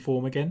hidden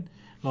form again.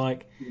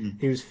 Like,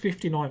 he was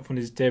 59th on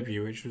his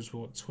debut, which was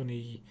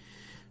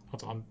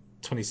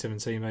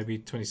 2017, maybe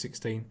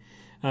 2016.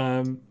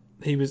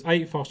 He was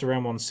 8th after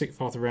round 1,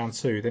 6th after round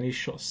 2. Then he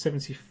shot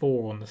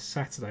 74 on the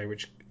Saturday,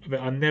 which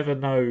I never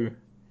know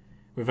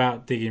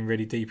without digging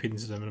really deep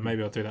into them, and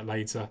maybe I'll do that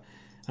later,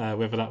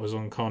 whether that was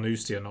on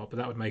Carnoustie or not, but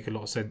that would make a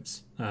lot of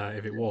sense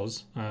if it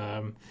was.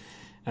 And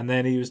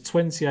then he was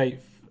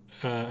 28th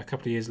a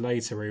couple of years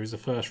later, where he was the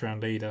first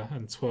round leader,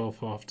 and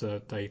 12th after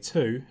day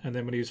 2. And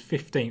then when he was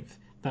 15th,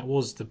 that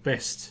was the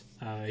best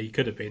he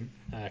could have been,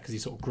 because he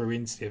sort of grew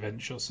into the event,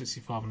 shot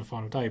 65 on the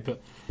final day.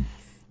 But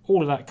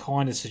all of that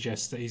kind of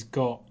suggests that he's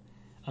got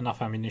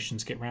enough ammunition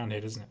to get round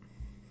here, doesn't it?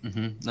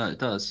 Mm-hmm. No, it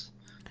does.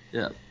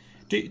 Yeah.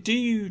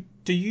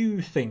 Do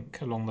you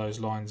think along those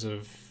lines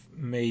of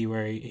me,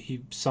 where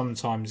he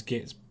sometimes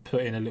gets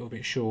put in a little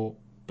bit short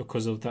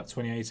because of that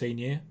 2018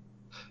 year?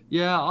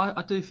 Yeah,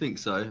 I do think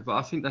so, but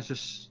I think that's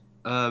just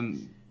I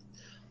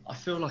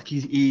feel like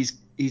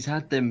he's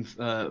had them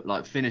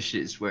like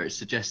finishes where it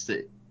suggests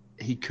that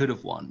he could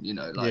have won, in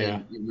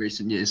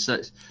recent years. So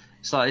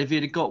it's like if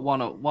he'd have got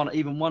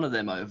even one of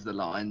them over the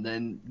line,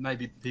 then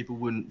maybe people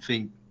wouldn't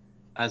think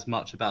as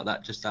much about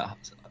that, just that,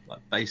 like,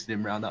 basing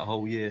him around that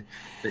whole year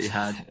that he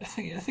had. I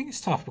think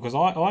it's tough because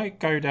I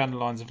go down the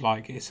lines of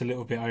like it's a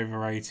little bit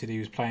overrated. He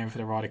was playing for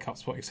the Ryder Cup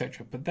spot,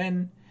 etc. But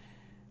then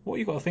what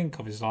you've got to think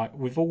of is, like,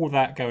 with all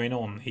that going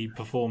on, he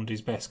performed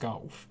his best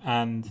golf.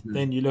 And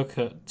then you look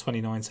at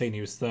 2019,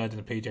 he was 3rd in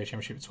the PGA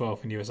Championship,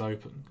 12th in US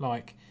Open.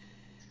 Like,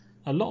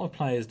 a lot of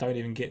players don't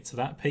even get to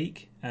that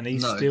peak, and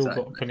he's still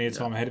got plenty of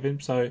time ahead of him.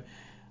 So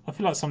I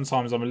feel like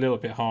sometimes I'm a little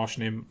bit harsh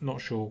on him.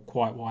 Not sure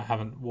quite why I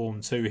haven't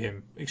warmed to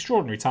him.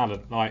 Extraordinary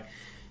talent. Like,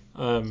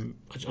 I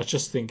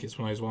just think it's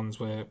one of those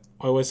ones where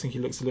I always think he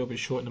looks a little bit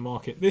short in the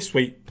market. This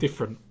week,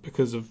 different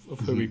because of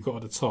who we've got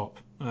at the top.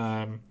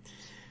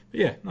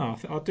 Yeah, no,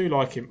 I do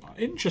like him.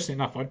 Interesting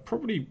enough, I'd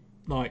probably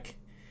like,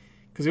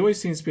 because he always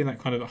seems to be in that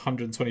kind of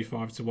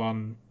 125 to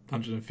 1,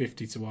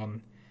 150 to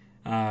 1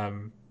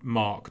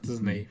 mark,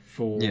 doesn't he,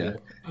 for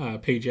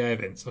PGA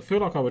events. I feel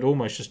like I would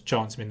almost just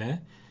chance him in there.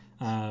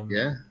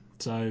 Yeah.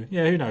 So,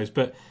 yeah, who knows?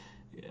 But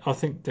I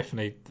think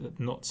definitely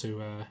not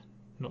to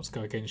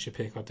go against your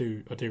pick. I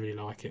do really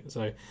like it.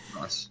 So,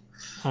 nice.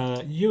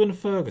 Ewan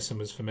Ferguson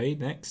was for me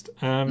next.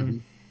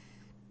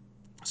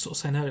 Sort of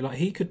saying, no, like,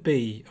 he could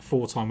be a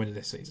 4-time winner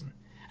this season,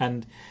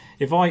 and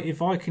if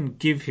I can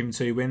give him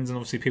 2 wins, and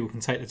obviously people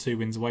can take the 2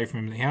 wins away from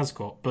him that he has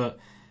got, but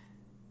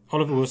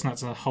Oliver Wilson had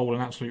to hold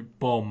an absolute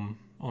bomb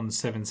on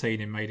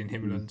 17 in Made in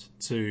Himmeland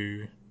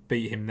to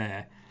beat him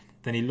there.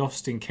 Then he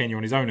lost in Kenya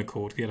on his own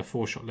accord. He had a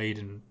 4-shot lead,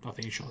 and I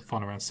think he shot the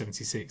final around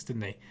 76,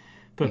 didn't he?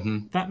 But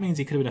that means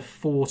he could have been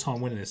a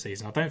 4-time winner this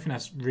season. I don't think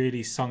that's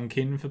really sunk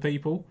in for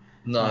people.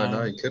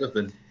 No, he could have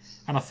been.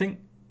 And I think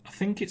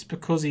it's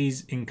because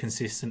he's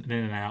inconsistent and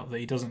in and out that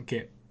he doesn't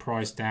get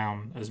priced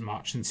down as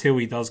much until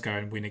he does go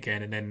and win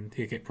again, and then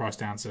he'll get priced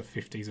down to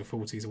 50s or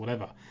 40s or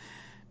whatever.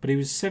 But he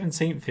was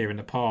 17th here in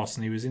the past,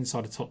 and he was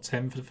inside the top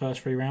 10 for the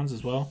first 3 rounds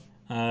as well.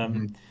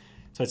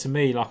 So to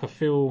me, like,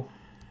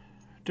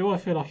 do I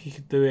feel like he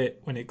could do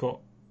it when it got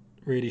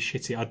really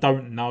shitty? I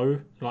don't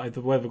know. Like, if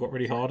the weather got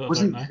really hard, I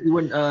don't know.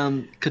 When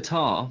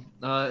Qatar,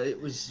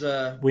 it was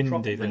Windy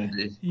proper there.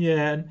 windy.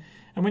 Yeah,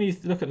 and when you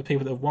look at the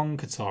people that have won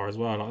Qatar as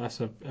well, like, that's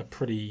a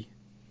pretty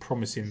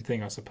promising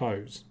thing, I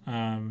suppose.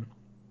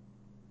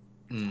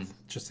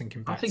 Just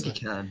thinking back. I think he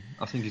can.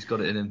 I think he's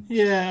got it in him.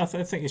 Yeah, I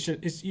think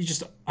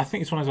I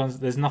think it's one of those ones.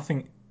 There's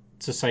nothing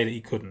to say that he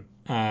couldn't.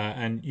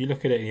 And you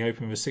look at it, he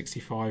opened with a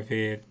 65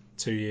 here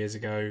 2 years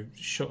ago,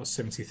 shot a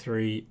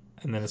 73,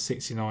 and then a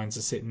 69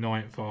 to sit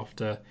ninth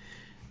after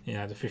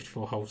the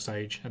 54 hole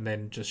stage, and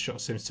then just shot a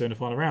 72 in the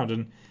final round.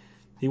 And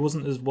he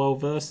wasn't as well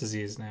versed as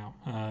he is now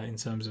in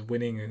terms of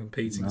winning and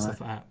competing and stuff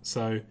like that.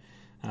 So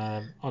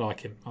I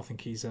like him. I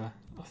think he's a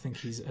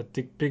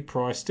big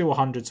price. Still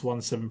 100 to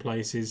 1 7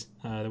 places.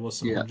 There was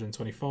some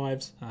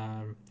 125s,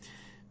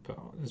 but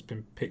it's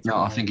been picked. No,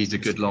 I think he's a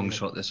good long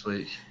shot this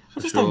week.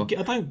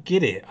 I don't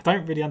get it. I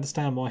don't really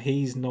understand why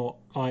he's not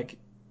like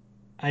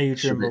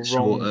Adrian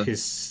Moronk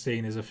is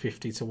seen as a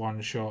 50 to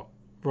 1 shot.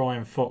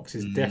 Ryan Fox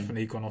is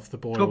definitely gone off the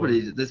boil.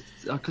 Probably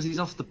because he's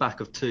off the back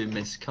of 2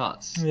 missed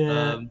cuts.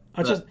 Yeah,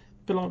 but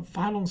like,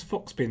 for how long's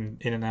Fox been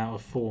in and out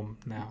of form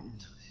now?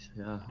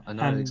 Yeah, I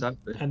know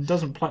exactly. And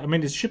doesn't play. I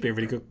mean, it should be a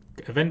really good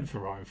event for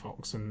Ryan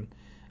Fox, and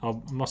I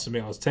must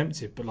admit I was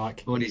tempted, but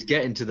like when he's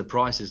getting to the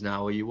prices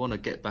now, where you want to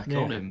get back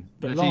on him.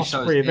 But last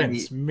 3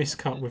 events,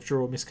 miscut,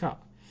 withdraw, miscut.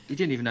 He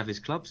didn't even have his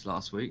clubs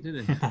last week,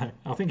 did he? No,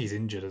 I think he's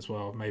injured as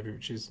well, maybe,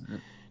 which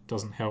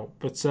doesn't help.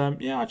 But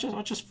I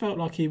just felt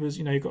like he was,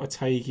 he got a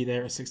Taggy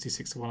there at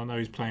 66 to 1. I know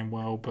he's playing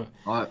well, but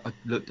I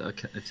looked at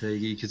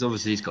Taggy because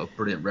obviously he's got a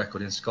brilliant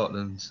record in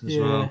Scotland as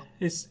well.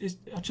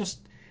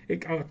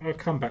 I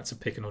come back to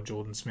picking on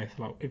Jordan Smith.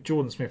 Like, if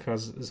Jordan Smith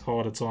has as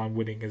hard a time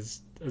winning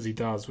as he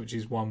does, which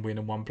is 1 win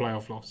and 1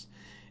 playoff loss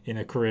in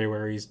a career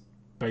where he's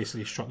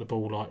basically struck the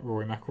ball like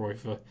Rory McIlroy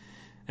for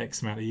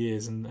X amount of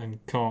years and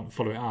can't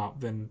follow it up,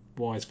 then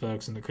why is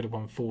Ferguson, that could have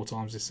won 4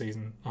 times this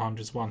season,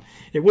 100's won?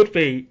 It would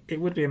be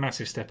a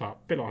massive step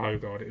up, a bit like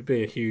Hogard. It would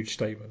be a huge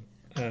statement,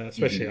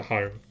 especially at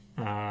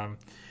home.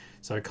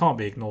 So it can't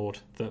be ignored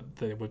that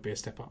it would be a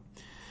step up.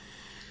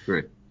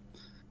 Great.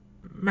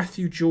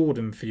 Matthew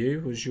Jordan for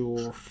you was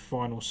your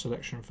final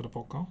selection for the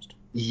podcast.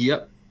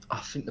 Yep. I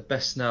think the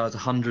best now is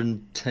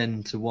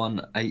 110 to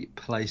 1, 8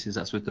 places.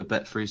 That's with the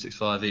bet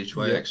 365 each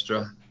way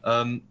extra.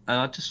 And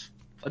I just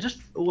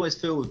always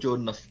feel with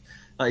Jordan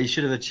like he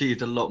should have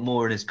achieved a lot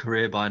more in his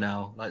career by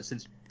now. Like,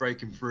 since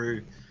breaking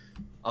through,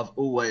 I've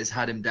always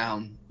had him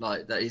down,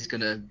 like that he's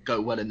gonna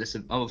go well in this.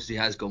 Obviously, he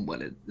has gone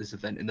well in this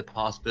event in the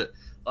past, but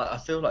I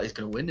feel like he's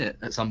gonna win it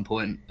at some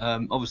point.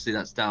 Obviously,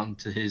 that's down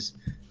to his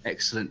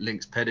excellent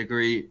links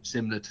pedigree,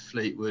 similar to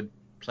Fleetwood.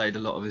 Played a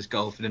lot of his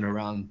golf in and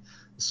around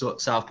the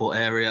Southport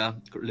area,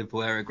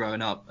 Liverpool area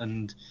growing up,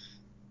 and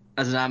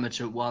as an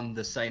amateur won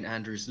the St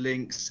Andrews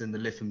Links and the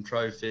Lytham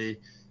Trophy.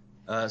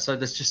 So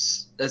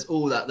there's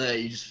all that there.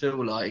 You just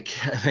feel like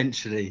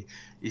eventually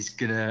he's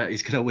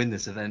gonna win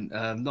this event.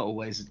 Not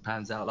always it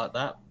pans out like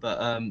that,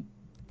 but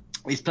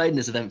he's played in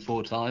this event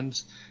 4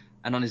 times,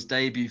 and on his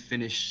debut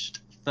finished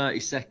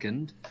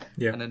 32nd,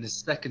 and then his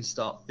second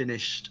start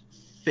finished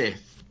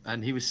 5th,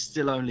 and he was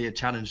still only a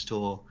Challenge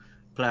Tour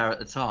player at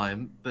the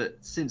time. But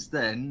since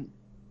then,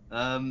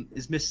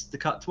 he's missed the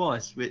cut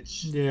twice,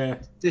 which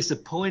is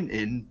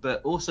disappointing,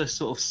 but also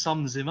sort of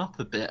sums him up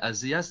a bit,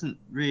 as he hasn't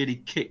really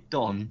kicked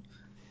on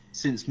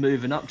since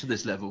moving up to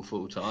this level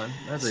full time,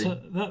 has he? So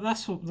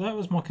that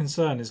was my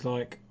concern. Is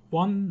like,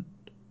 one,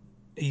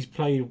 he's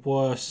played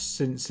worse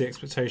since the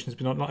expectation has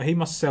been on. Like, he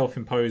must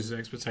self-impose the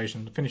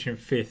expectation, finishing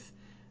 5th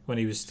when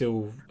he was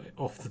still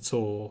off the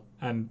tour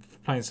and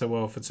playing so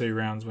well for 2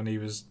 rounds when he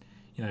was,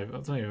 I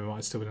don't know, he might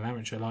have still been an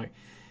amateur. Like,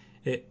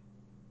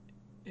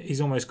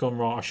 he's almost gone,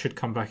 right, I should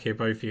come back here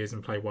both years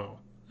and play well.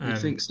 You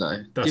think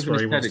so? That's Given where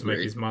he his wants pedigree. to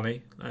make his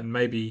money. And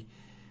maybe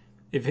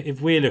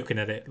if we're looking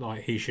at it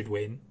like he should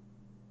win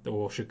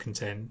or should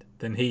contend,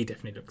 then he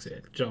definitely looks at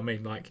it. Do you know what I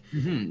mean? Like,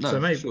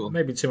 so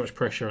maybe too much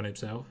pressure on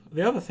himself.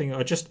 The other thing,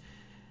 I just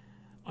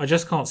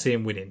can't see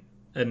him winning.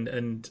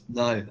 And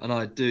no, and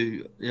I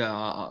do. Yeah,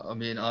 I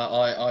mean,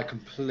 I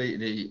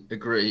completely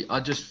agree.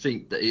 I just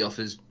think that he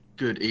offers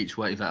good each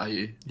way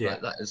value. Yeah,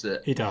 like, that is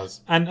it. He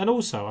does, and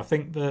also I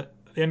think that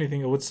the only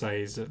thing I would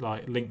say is that,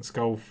 like, links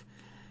golf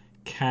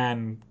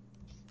I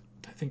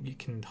think you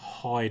can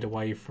hide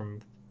away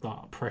from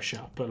that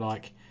pressure, but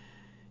like,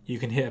 you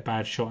can hit a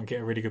bad shot and get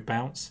a really good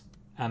bounce,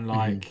 and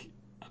like,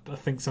 I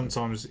think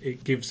sometimes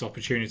it gives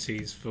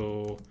opportunities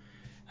for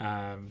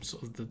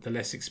sort of the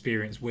less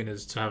experienced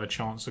winners to have a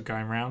chance of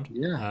going round.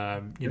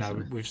 Yeah,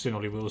 we've seen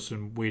Ollie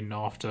Wilson win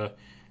after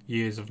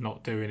years of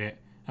not doing it.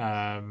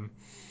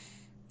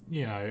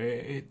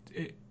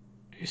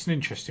 it's an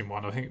interesting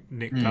one. I think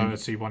Nick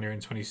Doherty won here in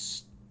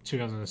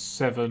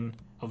 2007.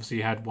 Obviously,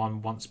 he had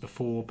won once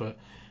before, but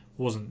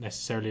wasn't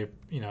necessarily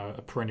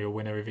a perennial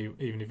winner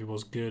even if he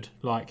was good.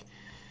 Like,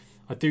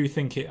 I do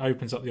think it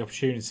opens up the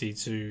opportunity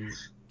to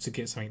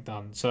get something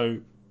done. So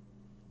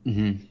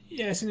yeah,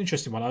 it's an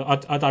interesting one.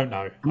 I don't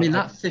know. I mean,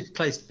 that 5th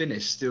place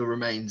finish still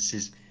remains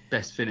his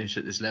best finish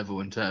at this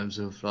level in terms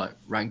of like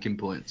ranking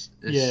points.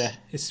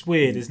 It's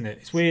weird, isn't it?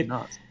 It's weird.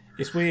 Nuts.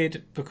 It's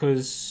weird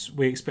because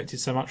we expected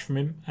so much from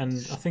him, and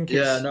I think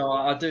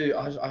I do.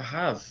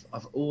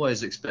 I've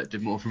always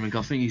expected more from him.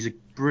 I think he's a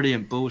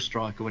brilliant ball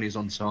striker when he's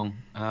on song.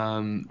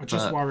 I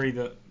just worry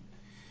that.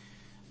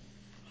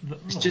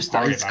 It's just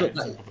that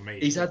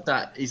he's had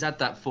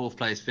that 4th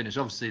place finish.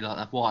 Obviously, like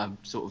that's why I'm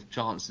sort of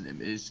chancing him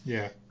is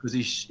because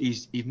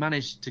he's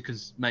managed to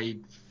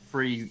made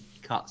 3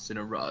 cuts in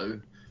a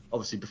row.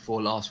 Obviously,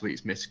 before last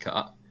week's missed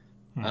cut,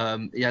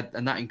 and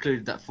that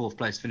included that 4th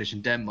place finish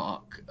in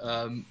Denmark.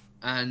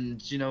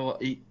 And you know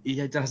what, he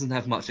doesn't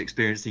have much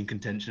experience in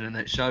contention, and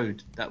it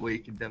showed that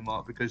week in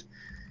Denmark because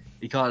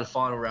he kind of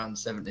final round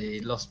 70,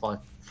 he lost by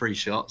 3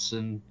 shots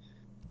and.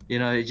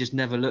 It just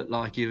never looked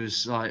like he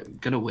was like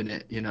gonna win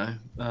it.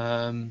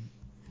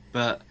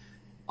 But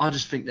I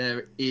just think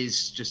there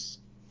is just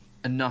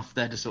enough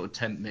there to sort of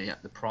tempt me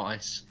at the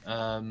price.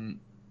 And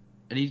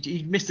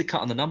he missed a cut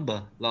on the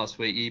number last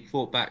week. He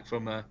fought back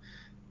from a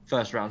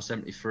first round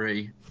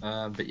 73.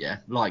 But yeah,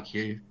 like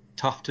you,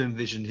 tough to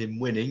envision him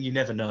winning. You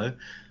never know.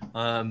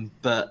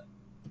 But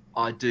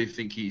I do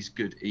think he's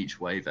good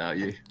each way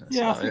value.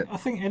 I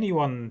think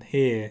anyone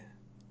here,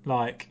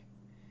 like.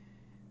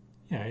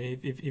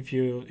 If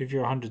you're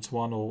 100 to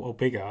 1 or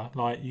bigger,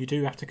 like you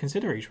do have to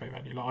consider each way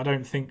value. Like I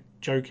don't think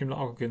Joachim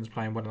Lorentz's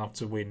playing well enough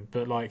to win,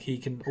 but like he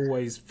can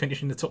always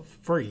finish in the top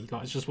 3.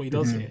 Like it's just what he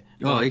does here.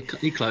 Like,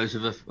 he closed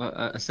with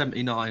a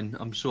 79.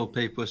 I'm sure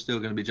people are still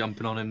going to be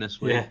jumping on him this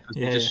week.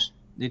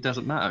 It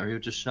doesn't matter. He'll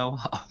just show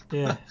up.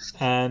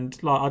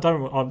 And like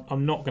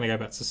I'm not going to go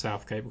back to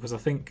Southgate because I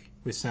think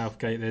with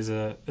Southgate there's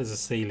a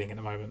ceiling at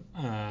the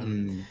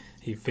moment.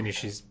 He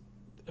finishes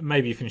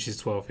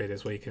 12th here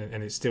this week,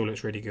 and it still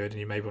looks really good, and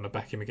you may want to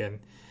back him again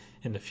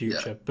in the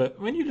future. But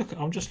when you look,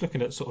 I'm just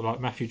looking at sort of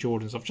like Matthew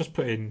Jordan's. I've just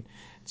put in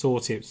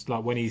tour tips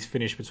like when he's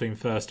finished between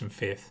 1st and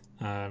 5th.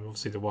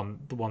 Obviously the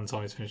one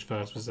time he's finished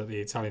 1st was at the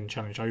Italian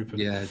Challenge Open.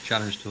 Yeah,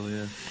 Challenge Tour.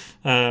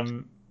 Yeah.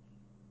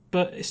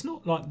 But it's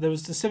not like there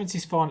was the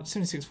 76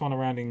 final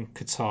round in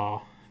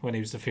Qatar when he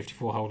was the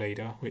 54-hole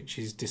leader, which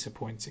is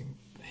disappointing.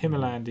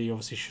 Himmelandi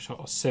obviously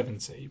shot a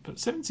 70, but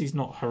 70 is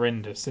not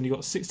horrendous. Then you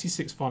got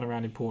 66 final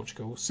round in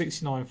Portugal,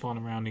 69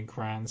 final round in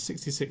Cran,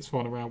 66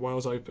 final round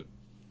Wales Open,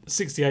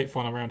 68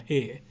 final round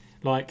here.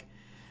 Like,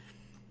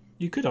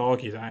 you could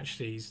argue that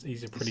actually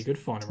he's a pretty good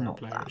final round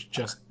player.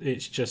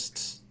 It's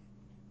just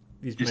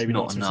he's maybe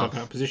knocked himself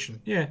out of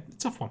position. Yeah,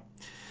 tough one.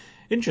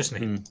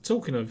 Interestingly,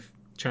 talking of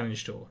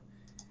Challenge Tour,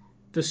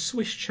 the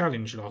Swiss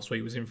Challenge last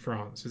week was in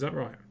France. Is that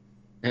right?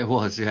 It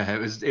was, yeah.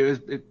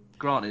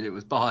 Granted, it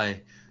was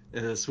by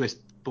the Swiss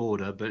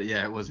border, but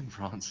yeah, it was in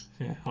France.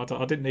 Yeah, I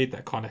didn't need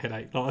that kind of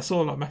headache. Like I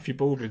saw like Matthew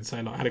Baldwin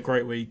say like I had a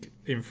great week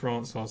in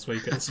France last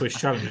week at the Swiss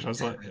Challenge. I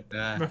was like,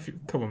 Matthew,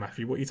 come on,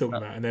 Matthew, what are you talking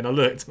about? And then I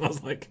looked and I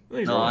was like,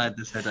 I had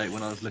this headache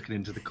when I was looking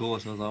into the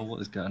course. I was like, what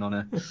is going on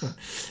here?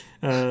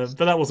 But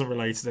that wasn't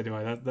related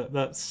anyway.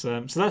 That's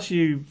so that's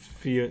you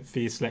for your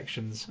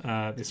selections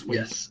this week.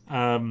 Yes.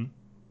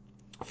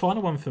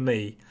 Final one for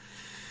me.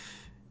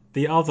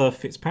 The other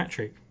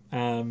Fitzpatrick.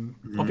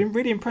 I've been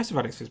really impressed with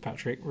Alex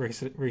Fitzpatrick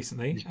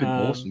recently. He's been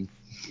awesome.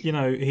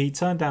 He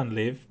turned down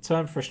Liv,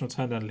 turned professional,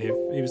 turned down Liv.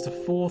 He was the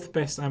 4th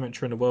best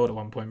amateur in the world at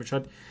one point, which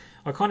I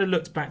kind of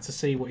looked back to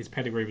see what his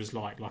pedigree was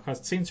like. Like I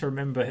seem to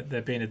remember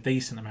there being a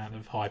decent amount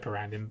of hype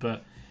around him,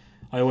 but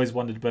I always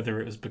wondered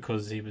whether it was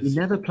because he was. He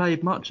never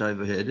played much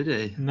over here, did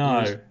he?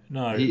 No.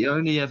 He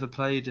only ever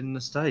played in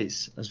the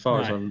States, as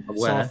far as I'm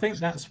aware. So I think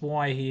that's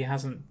why he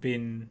hasn't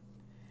been.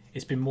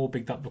 It's been more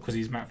bigged up because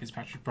he's Matt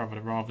Fitzpatrick's brother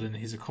rather than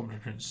his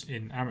accomplishments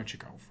in amateur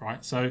golf,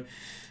 right? So,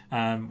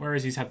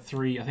 whereas he's had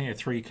 3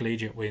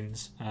 collegiate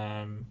wins,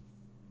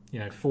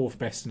 4th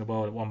best in the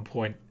world at one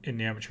point in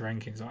the amateur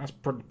rankings. That's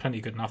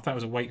plenty good enough. That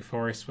was a Wake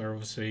Forest, where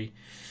obviously,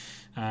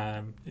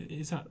 that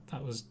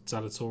was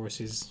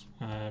Zalatoris's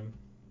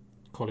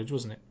college,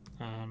 wasn't it?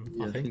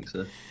 I think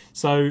so.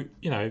 So,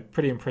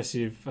 pretty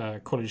impressive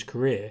college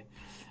career.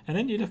 And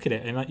then you look at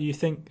it and you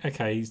think,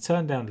 okay, he's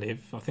turned down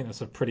Liv. I think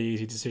that's a pretty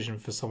easy decision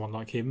for someone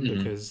like him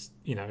because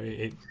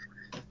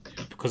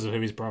because of who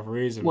his brother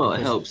is. And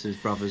it helps his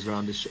brother's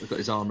got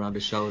his arm around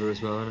his shoulder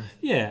as well, hasn't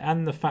he? Yeah,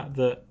 and the fact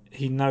that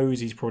he knows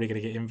he's probably going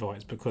to get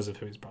invites because of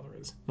who his brother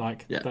is.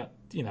 That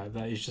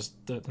is just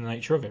the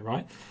nature of it,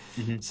 right?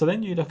 So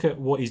then you look at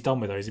what he's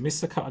done with those. He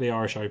missed the cut of the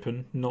Irish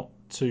Open. Not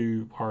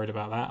too worried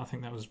about that. I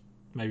think that was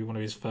maybe one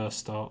of his first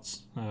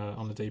starts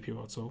on the DP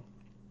World Tour.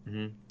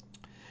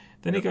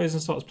 Then he goes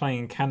and starts playing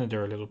in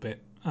Canada a little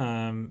bit.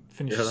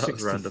 Finished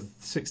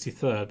 63rd,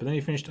 but then he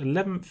finished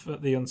 11th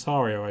at the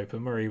Ontario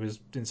Open, where he was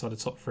inside the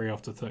top 3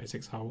 after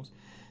 36 holes.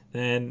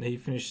 Then he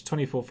finished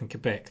 24th in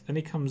Quebec. Then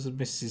he comes and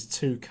misses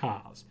 2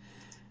 cuts.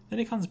 Then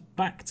he comes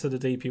back to the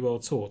DP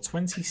World Tour,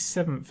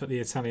 27th at the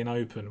Italian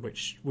Open,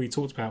 which we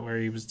talked about, where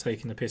he was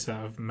taking the piss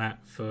out of Matt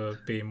for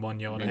being 1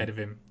 yard ahead of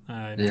him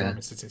in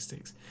driving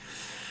statistics.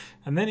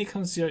 And then he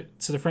comes to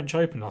the French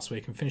Open last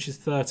week and finishes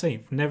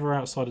 13th, never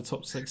outside the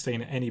top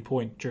 16 at any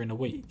point during the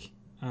week.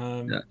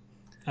 And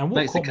what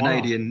makes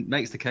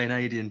the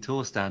Canadian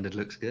Tour standard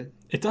looks good.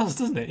 It does,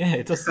 doesn't it? Yeah,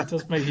 it does. It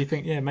does make you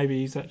think. Yeah, maybe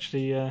he's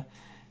actually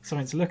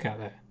something to look at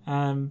there.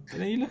 But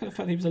then you look at the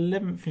fact that he was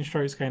 11th in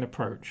strokes gain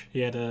approach. He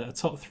had a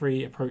top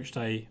 3 approach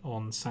day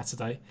on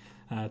Saturday,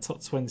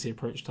 top 20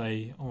 approach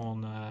day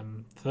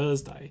on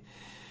Thursday.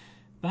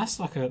 That's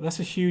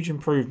a huge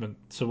improvement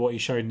to what he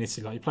showed in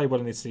Italy. Like, he played well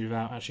in Italy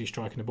without actually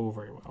striking the ball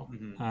very well.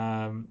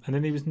 And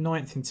then he was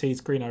 9th in tees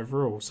green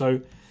overall.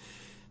 So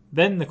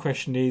then the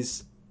question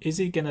is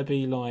he going to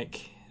be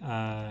like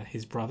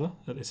his brother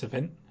at this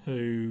event,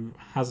 who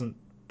hasn't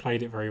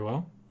played it very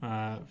well?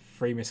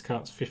 3 missed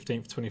cuts,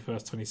 15th,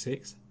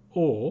 21st,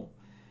 26th.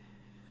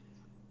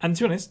 And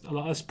to be honest,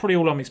 that's probably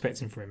all I'm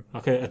expecting from him.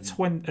 Like a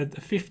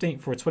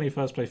 15th or a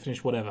 21st place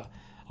finish, whatever.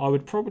 I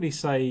would probably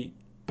say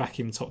back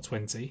him top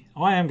 20.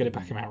 I am going to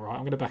back him outright.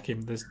 I'm going to back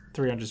him. There's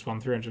 300 to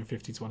 1,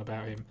 350 to 1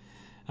 about him.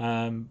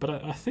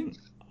 But I think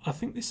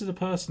this is a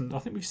person. I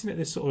think we've seen it at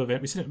this sort of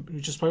event. We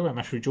just spoke about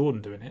Matthew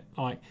Jordan doing it.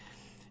 Like,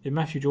 if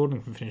Matthew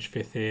Jordan can finish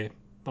 5th here,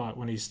 like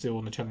when he's still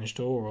on the Challenge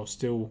Tour or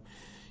still,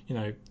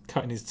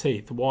 cutting his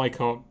teeth, why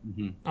can't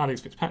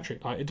Alex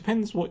Fitzpatrick? Like, it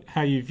depends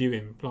how you view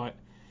him. Like,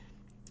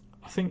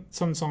 I think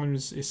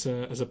sometimes it's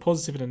as a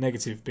positive and a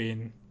negative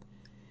being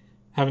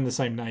having the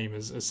same name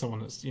as someone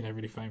that's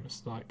really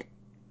famous. Like,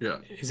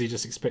 is he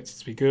just expected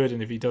to be good?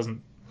 And if he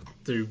doesn't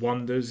do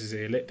wonders, is he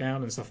a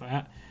letdown and stuff like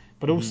that?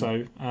 But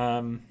also,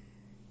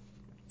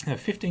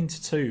 15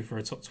 to 2 for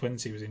a top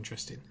 20 was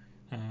interesting.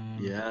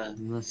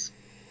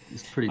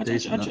 That's pretty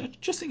decent. I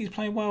just think he's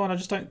playing well, and I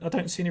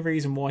don't see any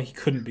reason why he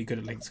couldn't be good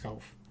at links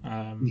golf.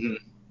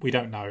 We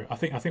don't know. I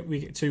think we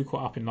get too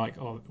caught up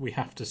in we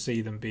have to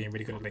see them being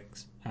really good at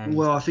links.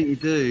 Well, I think you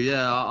do.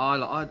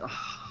 Yeah,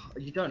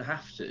 you don't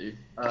have to.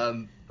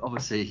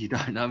 Obviously, you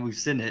don't know. We've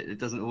seen it. It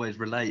doesn't always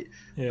relate.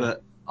 Yeah.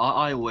 But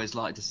I always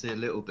like to see a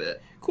little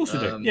bit. Of course we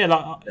do.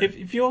 Yeah,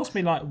 if you ask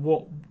me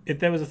if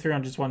there was a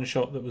 300 to 1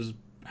 shot that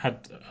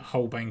had a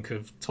whole bank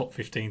of top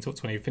 15, top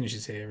 20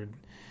 finishes here, and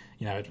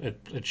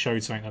it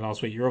showed something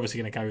last week, you're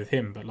obviously going to go with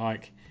him. But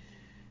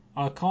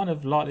I kind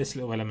of like this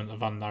little element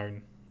of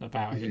unknown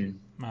about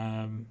him.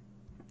 I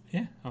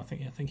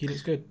think he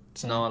looks good.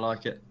 So. No, I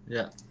like it.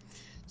 Yeah.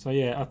 So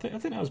I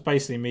think that was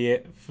basically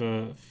it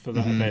for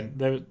that event.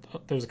 There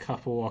was a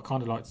couple. I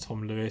kind of liked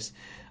Tom Lewis.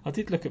 I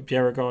did look at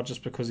Bjerregaard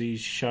just because he's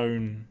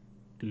shown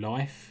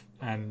life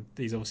and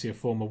he's obviously a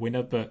former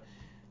winner, but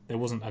there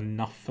wasn't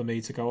enough for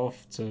me to go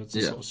off to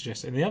sort of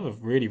suggest it. And the other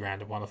really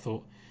random one I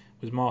thought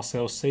was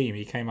Marcel Siem.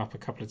 He came up a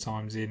couple of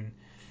times in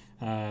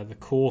the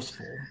course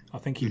form. I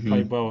think he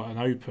played well at an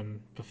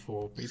Open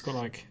before, but he's got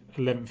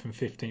 11th and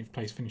 15th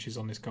place finishes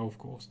on this golf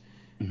course,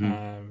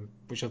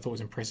 which I thought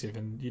was impressive.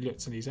 And you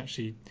looked and he's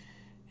actually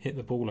hit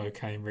the ball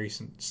okay in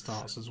recent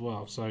starts as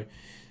well. So,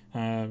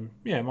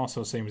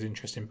 Marcel Siem was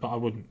interesting, but I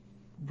wouldn't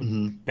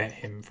bet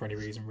him for any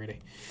reason, really.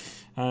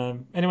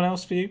 Anyone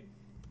else for you?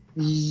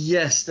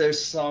 Yes,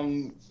 there's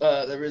some.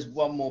 There is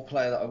one more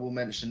player that I will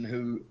mention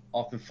who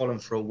I've been following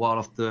for a while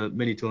off the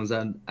mini tours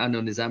and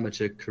on his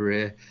amateur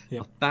career.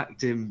 Yep. I've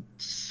backed him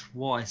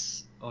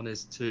twice on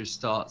his 2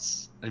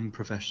 starts in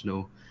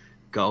professional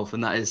golf,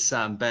 and that is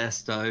Sam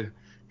Bairstow.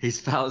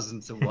 He's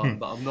 1,000 to 1,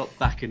 but I'm not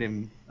backing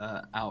him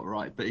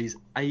outright. But he's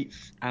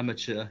 8th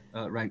amateur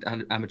ranked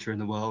amateur in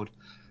the world.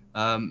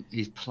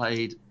 He's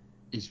played.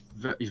 He's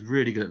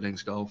really good at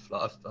links golf.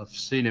 I've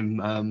seen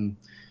him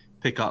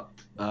pick up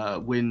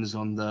wins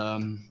on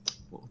the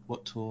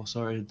what tour?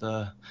 Sorry,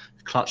 the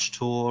Clutch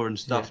Tour and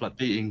stuff,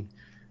 beating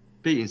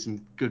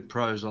some good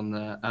pros on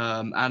there.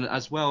 And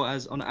as well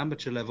as on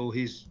amateur level,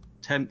 he's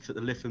 10th at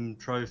the Lytham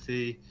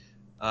Trophy.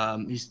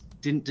 He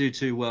didn't do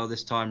too well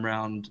this time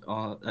round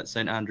at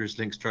St Andrews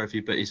Links Trophy,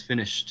 but he's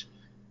finished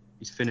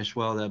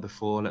well there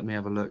before. Let me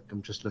have a look.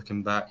 I'm just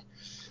looking back.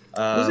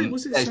 Was it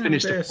he's Sam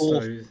finished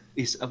Bairstow?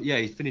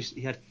 He finished.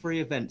 He had 3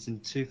 events in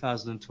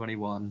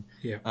 2021.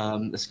 Yeah.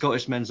 The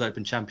Scottish Men's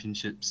Open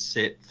Championship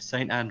 6th,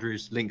 St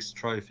Andrews Links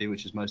Trophy,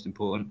 which is most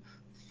important,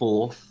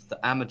 4th, the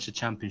Amateur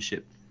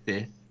Championship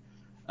 5th,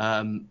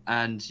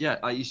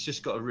 he's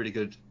just got a really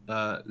good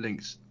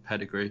links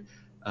pedigree,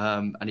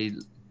 and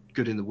he's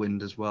good in the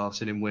wind as well. I've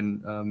seen him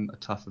win a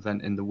tough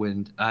event in the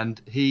wind,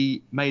 and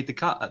he made the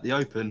cut at the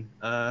Open.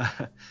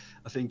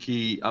 I think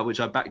which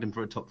I backed him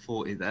for a top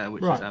 40 there,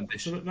 which is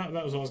ambitious. So that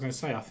was what I was going to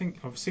say. I think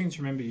I've seemed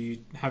to remember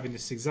you having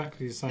this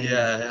exactly the same.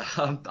 Yeah,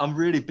 I'm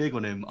really big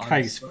on him.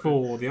 Case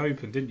for the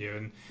Open, didn't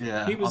you?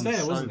 And he was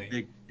there, wasn't he?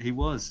 Big. He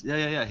was.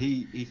 Yeah.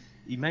 He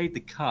made the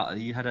cut.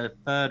 He had a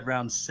 3rd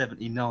round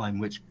 79,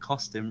 which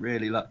cost him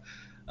really.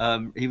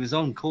 He was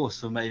on course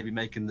for maybe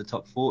making the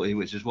top 40,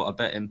 which is what I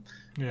bet him.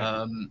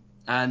 Yeah.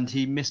 and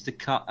he missed a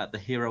cut at the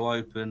Hero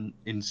Open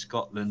in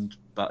Scotland,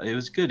 but it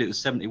was good. It was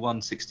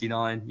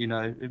 71.69. You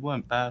know, it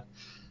weren't bad.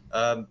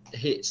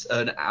 Hits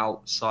an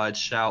outside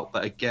shout,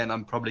 but again,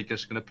 I'm probably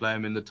just going to play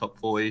him in the top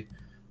 40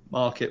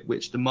 market,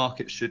 which the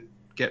market should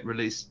get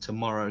released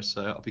tomorrow.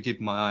 So I'll be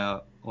keeping my eye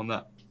out on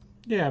that.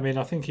 Yeah, I mean,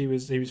 I think he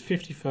was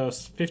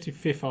 51st,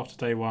 55th after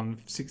day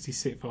one,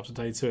 66th after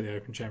day two at the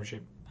Open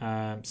Championship.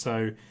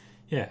 So,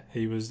 yeah,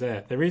 he was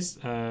there. There is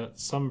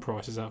some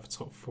prices out for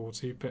top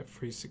 40. Bet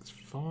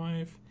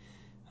 365.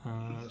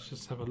 Let's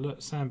just have a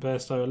look. Sam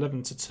Bairstow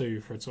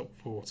 11-2 for a top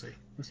 40.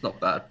 That's not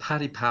bad.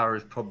 Paddy Power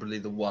is probably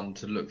the one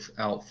to look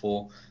out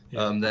for.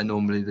 Yeah. They're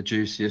normally the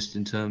juiciest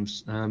in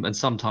terms, and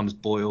sometimes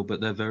Boyle,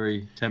 but they're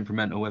very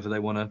temperamental whether they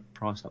want to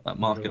price up that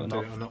market or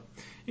not.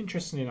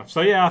 Interesting enough.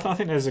 So yeah, I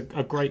think there's a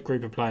great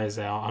group of players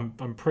there.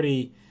 I'm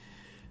pretty.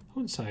 I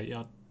wouldn't say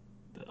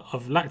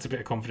I've lacked a bit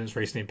of confidence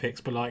recently in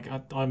picks, but like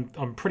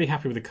I'm pretty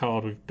happy with the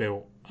card we've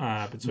built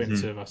between the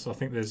two of us. I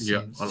think there's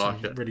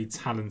some really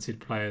talented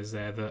players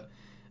there that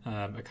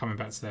are coming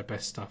back to their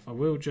best stuff. I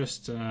will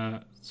just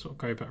sort of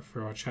go back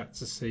through our chat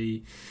to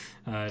see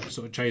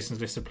sort of Jason's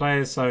list of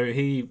players. So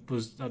he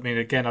was, I mean,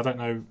 again, I don't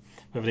know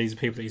whether these are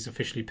people that he's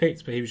officially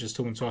picked, but he was just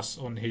talking to us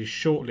on his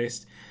short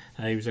list.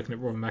 He was looking at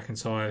Robin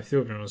McIntyre,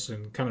 Theo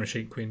Johnson, Callum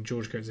Sheepquin,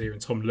 George Coetzee,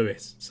 and Tom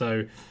Lewis.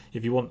 So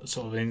if you want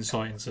sort of an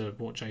insight into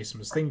what Jason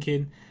was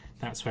thinking,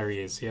 that's where he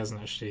is. He hasn't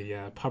actually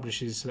published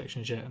his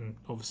selections yet, and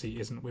obviously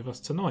isn't with us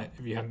tonight,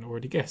 if you hadn't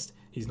already guessed.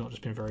 He's not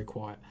just been very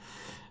quiet.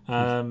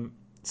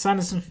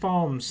 Sanderson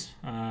Farms,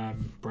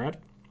 Brad.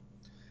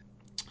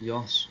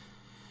 Yes.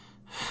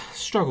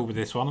 Struggled with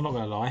this one, I'm not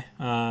going to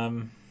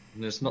lie.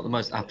 It's not the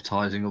most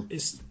appetising of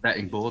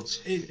betting boards.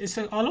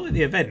 I like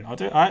the event.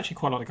 I actually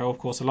quite like the golf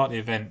course. I like the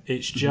event.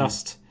 It's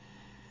just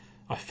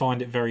I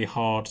find it very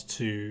hard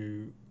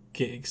to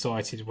get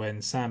excited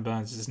when Sam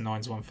Burns is a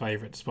 9-1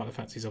 favourite, despite the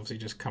fact he's obviously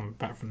just come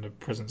back from the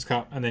President's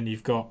Cup, and then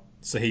you've got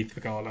Sahith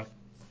Theegala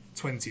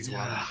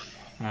 20-1.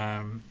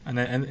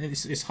 And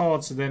it's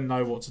hard to then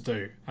know what to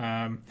do.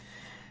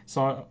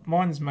 So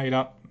mine's made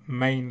up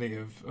mainly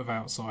of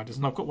outsiders,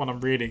 and I've got one I'm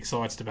really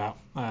excited about,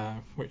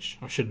 which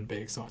I shouldn't be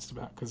excited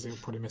about because he'll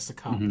probably miss the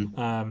cut.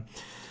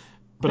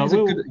 But it's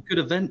a good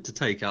event to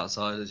take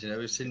outsiders. You know,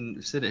 we've seen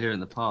it here in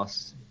the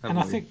past. And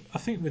I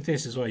think with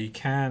this as well, you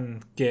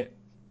can get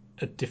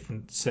a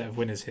different set of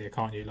winners here,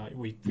 can't you? Like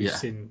we've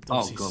seen,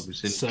 we've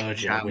seen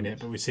Sergio win it,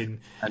 but we've seen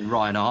and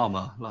Ryan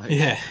Armour. Like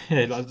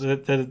like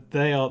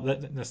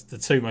that's the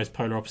two most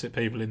polar opposite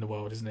people in the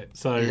world, isn't it?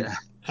 So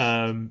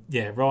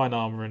Ryan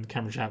Armour and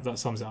Cameron Champ, that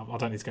sums it up. I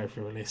don't need to go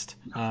through a list.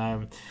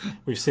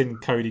 We've seen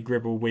Cody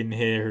Gribble win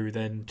here, who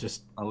then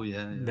just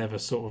never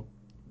sort of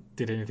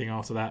did anything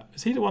after that.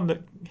 Is he the one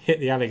that hit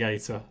the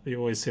alligator? You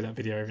always see that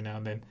video every now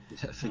and then.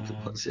 Yeah, I think it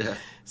was.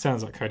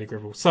 Sounds like Cody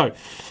Gribble. So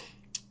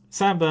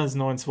Sam Burns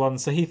 9-1,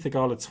 Sahith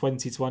Theegala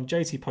 20-1,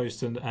 JT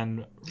Poston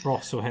and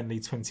Ross or Henley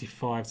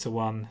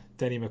 25-1,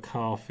 Denny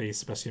McCarthy,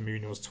 Sebastian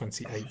Munoz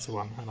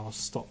 28-1, and I'll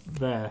stop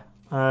there.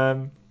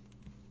 I've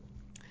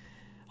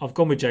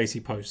gone with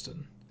JT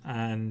Poston,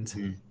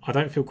 and I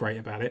don't feel great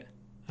about it.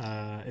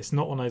 It's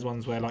not one of those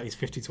ones where like he's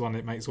 50-1,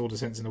 it makes all the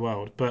sense in the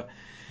world, but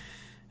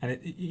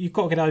you've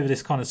got to get over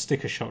this kind of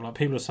sticker shock. Like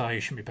people are saying,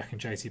 you shouldn't be backing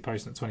JT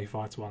Poston at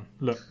 25-1.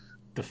 Look,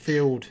 the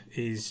field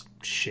is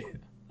shit.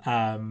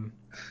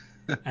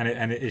 And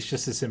it's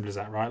just as simple as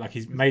that, right? Like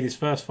he's made his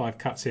first 5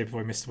 cuts here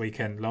before he missed the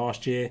weekend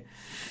last year,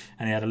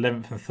 and he had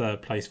 11th and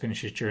 3rd place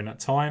finishes during that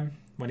time.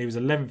 When he was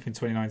 11th in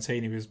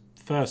 2019, he was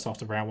first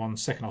after round 1,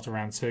 second after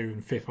round 2,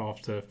 and 5th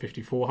after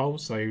 54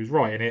 holes. So he was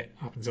right in it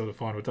up until the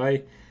final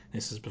day.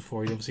 This is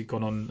before he'd obviously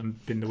gone on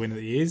and been the winner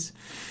that he is.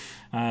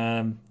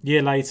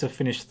 Year later,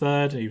 finished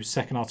 3rd. He was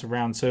second after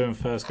round 2 and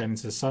first going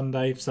into the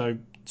Sunday. So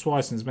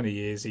twice in as many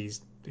years,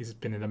 he's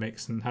been in the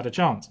mix and had a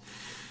chance.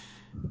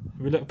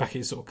 If we look back at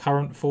his sort of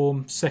current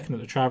form, second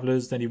at the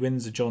Travellers, then he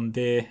wins the John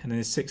Deere, and in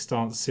his 6th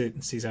start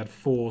since he's had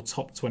 4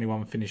 top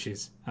 21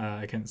 finishes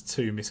against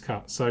 2 missed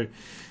cuts. So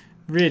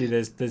really,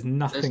 there's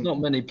nothing. There's not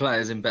many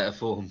players in better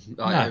form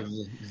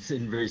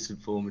in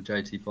recent form with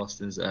JT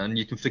Poston's, and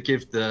you can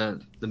forgive the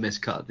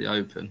miscut at the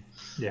Open.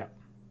 Yeah.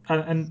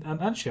 And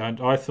actually,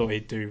 I thought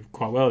he'd do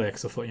quite well there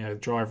because I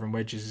thought driver and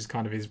wedges is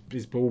kind of his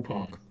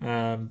ballpark.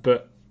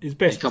 But his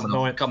best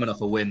was coming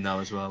off a win though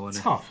as well,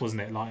 wasn't it? Tough,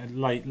 wasn't it?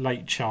 Like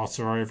late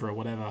charter over or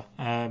whatever.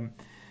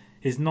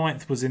 His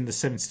 9th was in the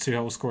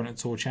 72-hole scoring at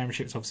Tour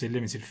Championships, obviously a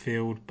limited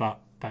field, but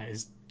that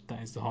is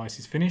the highest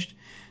he's finished.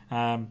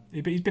 But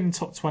he's been in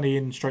top 20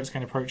 in strokes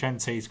gained approach and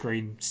tees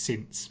green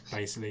since,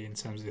 basically, in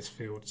terms of this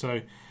field.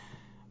 So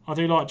I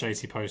do like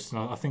JT Poston.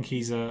 I think he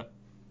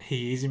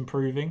is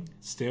improving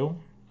still,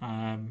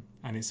 and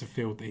it's a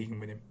field that he can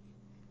win in.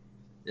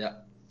 Yeah,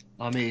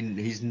 I mean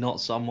he's not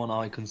someone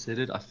I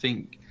considered. I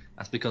think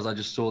that's because I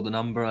just saw the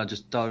number. I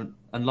just don't.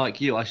 And like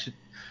you, I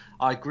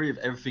agree with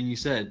everything you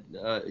said.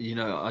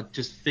 I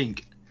just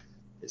think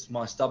it's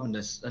my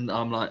stubbornness, and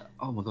I'm like,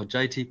 oh my god,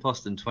 JT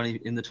Poston, 20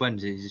 in the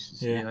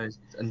 20s, Yeah. you know,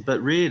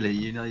 but really,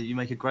 you know, you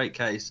make a great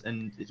case,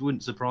 and it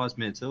wouldn't surprise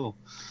me at all.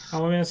 I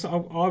mean,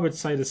 I would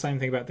say the same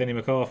thing about Denny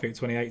McCarthy at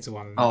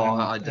 28-1. Oh,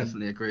 And I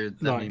definitely agree with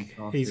Demi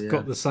like he's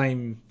McCarthy. got the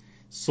same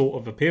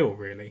sort of appeal,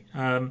 really.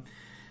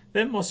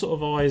 Then my sort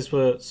of eyes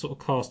were sort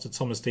of cast to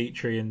Thomas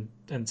Dietrich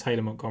and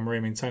Taylor Montgomery. I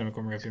mean, Taylor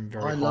Montgomery I've been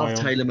very I high love on.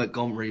 Taylor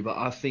Montgomery, but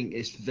I think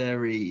it's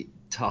very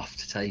tough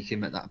to take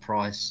him at that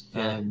price.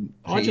 Yeah.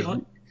 I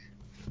think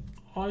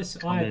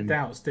I had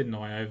doubts, didn't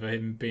I, over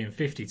him being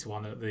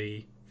 50-1 at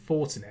the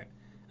Fortinet,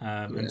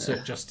 and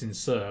took Justin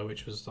Sir,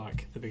 which was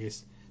like the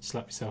biggest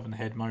slap yourself in the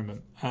head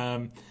moment.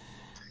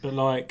 But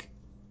like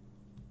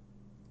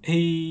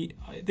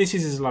this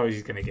is as low as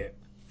he's going to get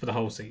for the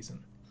whole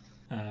season,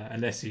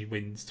 unless he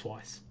wins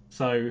twice.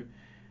 So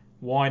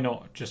why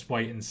not just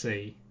wait and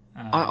see?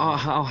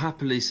 I'll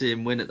happily see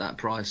him win at that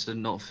price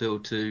and not feel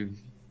too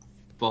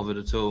bothered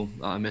at all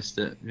that I missed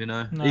it, you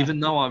know. No. Even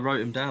though I wrote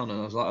him down and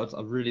I was like,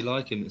 I really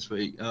like him this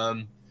week.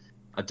 I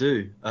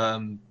do.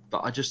 But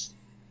I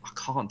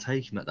can't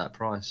take him at that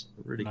price.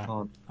 I really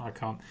can't. I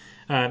can't.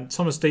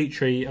 Thomas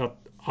Dietrich,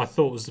 I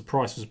thought the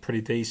price was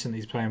pretty decent.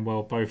 He's playing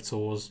well both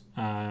tours.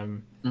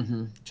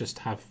 Just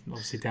have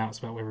obviously doubts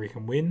about whether he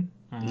can win.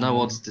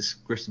 No odds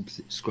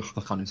discrepancy. I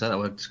can't even say that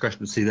word.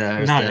 Discrepancy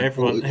there. No, there?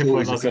 everyone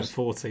has it at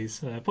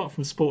 40s, apart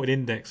from Sporting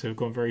Index, who have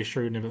gone very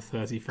shrewd at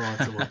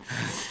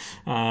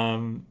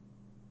 35-1.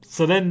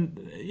 So then,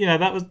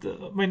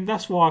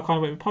 that's why I kind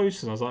of went with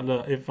Poston. I was like,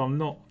 look, if I'm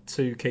not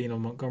too keen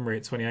on Montgomery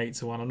at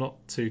 28-1, I'm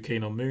not too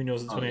keen on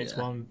Munoz at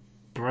 28-1.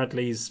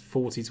 Bradley's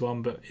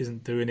 40-1, but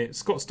isn't doing it.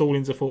 Scott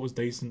Stallings I thought was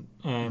decent,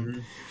 Not a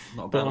bad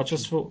but I option.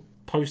 just thought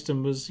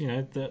Poston was,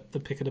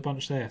 the pick of the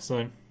bunch there.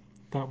 So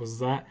that was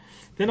that.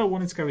 Then I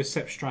wanted to go with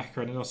Sepp Straka,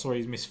 and then I saw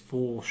he's missed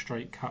 4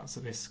 straight cuts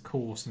at this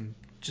course, and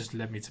just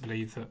led me to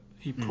believe that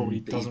he probably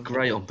doesn't. He's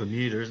great on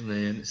Bermuda, isn't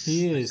he? And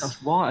he is.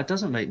 That's why it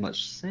doesn't make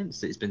much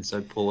sense that he's been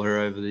so poor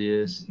over the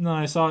years.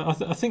 No, so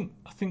I think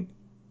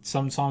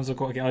sometimes I've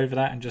got to get over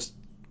that and just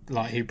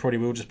he probably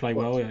will just play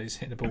well. He's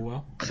hitting the ball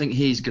well. I think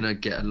he's going to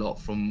get a lot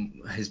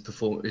from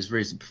his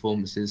recent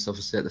performances,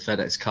 obviously at the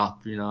FedEx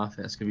Cup. You know, I think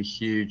that's going to be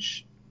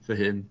huge for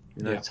him.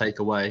 Take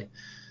away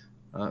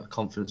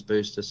confidence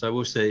booster. So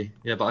we'll see.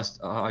 Yeah, but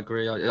I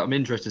agree. I'm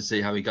interested to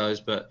see how he goes,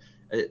 but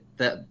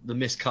the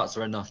missed cuts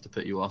are enough to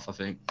put you off, I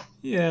think.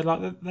 Yeah,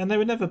 and they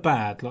were never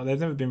bad. Like they've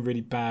never been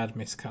really bad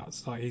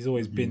miscuts. Like he's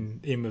always been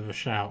in with a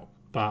shout,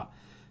 but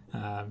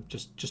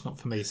just not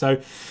for me.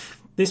 So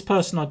this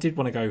person I did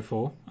want to go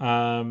for.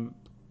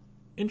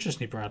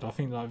 Interestingly, Brad, I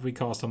think if we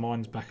cast our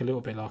minds back a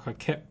little bit, I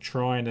kept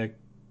trying to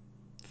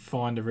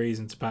find a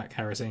reason to back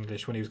Harris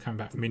English when he was coming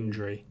back from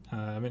injury.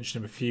 I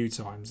mentioned him a few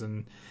times,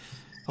 and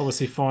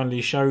obviously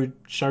finally showed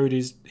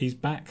he's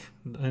back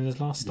in his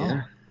last start.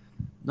 Yeah.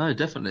 No,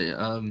 definitely.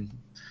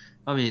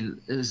 I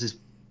mean,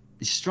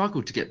 he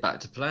struggled to get back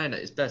to playing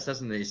at his best,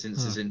 hasn't he,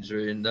 since his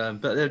injury? And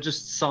but there are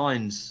just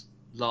signs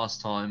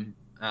last time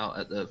out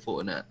at the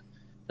Fortinet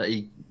that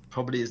he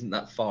probably isn't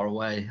that far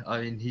away.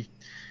 I mean, he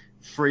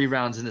 3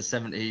 rounds in the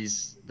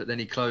 70s, but then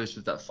he closed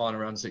with that final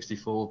round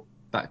 64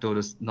 backdoor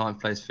to 9th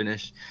place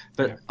finish.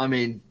 But I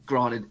mean,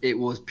 granted, it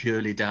was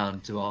purely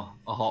down to a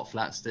hot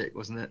flat stick,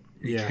 wasn't it?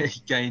 Yeah.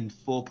 He gained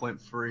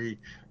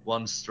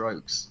 4.31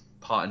 strokes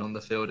parting on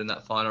the field in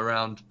that final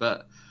round,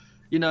 but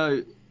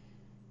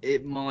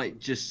it might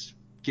just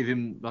give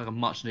him like a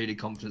much needed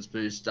confidence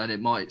boost, and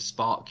it might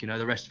spark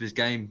the rest of his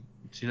game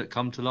to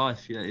come to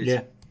life.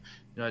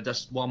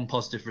 Just one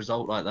positive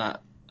result like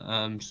that.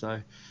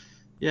 So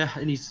yeah,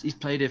 and he's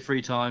played here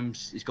 3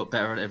 times. He's got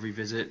better at every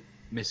visit.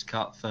 Missed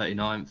cut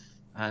 39th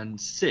and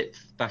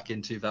 6th back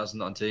in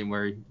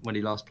 2019 when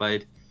he last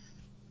played.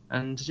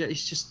 And yeah,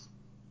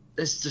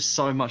 there's just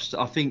so much.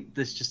 I think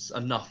there's just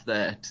enough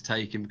there to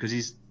take him because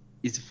he's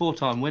a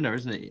 4-time winner,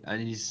 isn't he?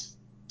 And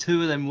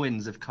 2 of them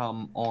wins have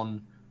come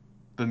on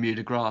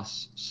Bermuda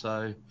grass.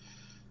 So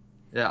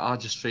yeah, I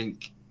just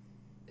think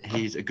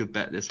he's a good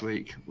bet this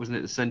week. Wasn't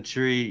it the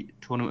Century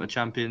Tournament of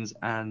Champions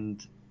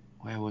and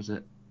where was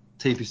it?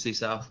 TPC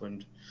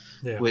Southwind,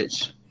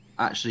 which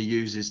actually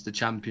uses the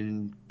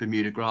champion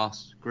Bermuda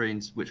grass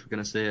greens, which we're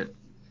going to see it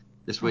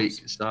this week.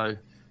 So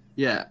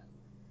yeah,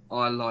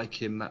 I like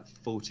him at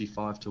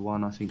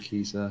 45-1. I think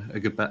he's a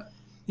good bet.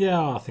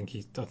 Yeah, I think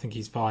he's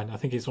fine. I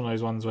think it's one of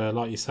those ones where,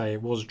 like you say,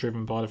 it was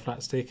driven by the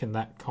flat stick, and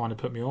that kind of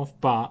put me off.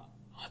 But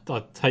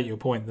I take your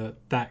point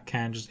that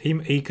can just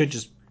he could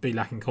just be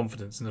lacking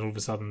confidence, and then all of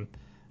a sudden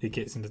he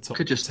gets in the top.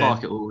 Could just 10.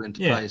 spark it all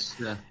into place.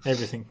 Yeah,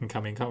 everything can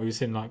come in. We've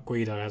seen like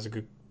Guido has a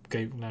good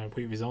game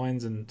with his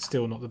irons, and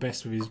still not the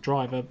best with his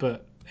driver,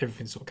 but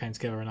everything sort of came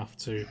together enough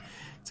to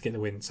get the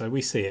win. So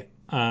we see it.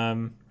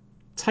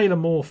 Taylor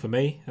Moore for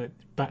me,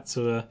 back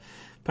to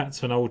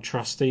an old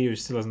trustee who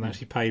still hasn't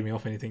actually paid me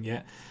off anything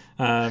yet.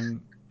 I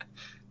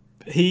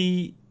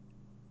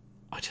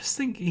just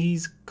think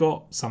he's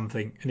got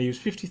something, and he was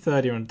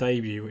 50-30 on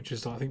debut, which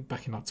is I think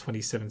back in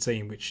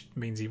 2017, which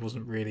means he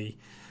wasn't really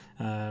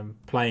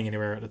playing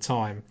anywhere at the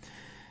time.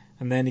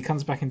 And then he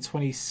comes back in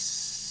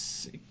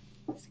 2016,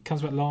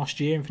 comes back last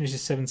year and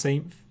finishes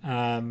 17th.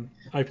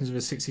 Opens with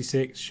a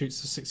 66,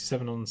 shoots a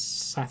 67 on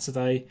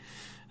Saturday.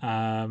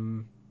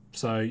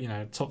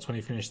 So, top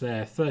 20 finish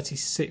there.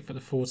 36th at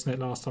the Fortinet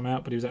last time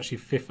out, but he was actually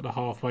 5th at the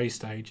halfway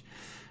stage.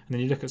 And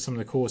then you look at some of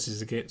the courses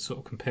that get sort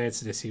of compared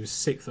to this. He was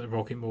 6th at the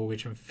Rocket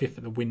Mortgage and 5th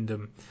at the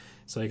Wyndham.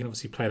 So you can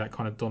obviously play that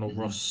kind of Donald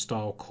Ross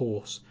style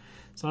course.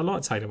 So I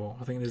like Taylor Moore.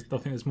 I think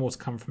there's more to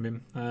come from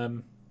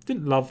him.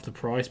 Didn't love the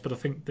price, but I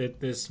think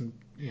there's some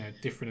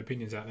different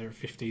opinions out there at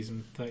 50s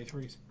and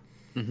 33s.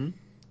 Mm-hmm.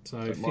 So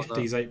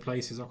 50s, 8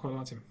 places, I quite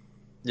liked him.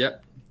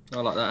 Yep,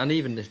 I like that. And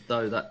even if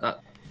though that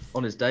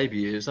on his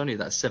debut, it was only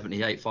that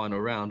 78 final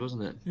round,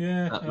 wasn't it?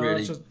 Yeah,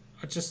 really...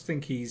 I just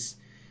think he's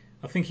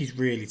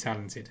really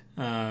talented,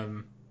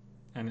 and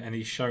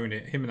he's shown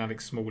it. Him and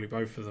Alex Smalley,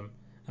 both of them.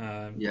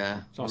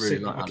 Yeah, so I really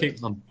like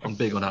Alex. I'm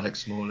big on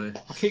Alex Smalley.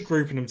 I keep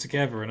grouping them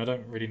together, and I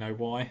don't really know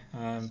why.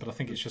 But I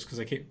think it's just because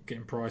they keep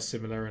getting priced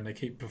similar and they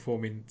keep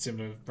performing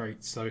similar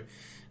rates. So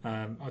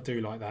I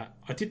do like that.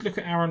 I did look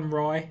at Aaron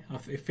Rye.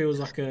 It feels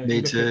like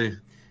Me too.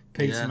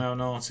 Peter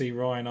Malnati,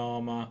 Ryan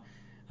Armour,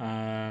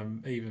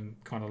 even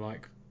kind of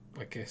like,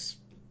 I guess,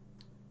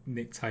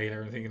 Nick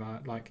Taylor and things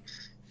like that. Like,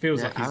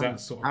 feels like he's that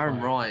sort of Aaron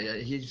player.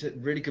 Rye, he's a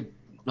really good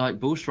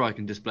ball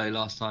striking display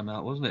last time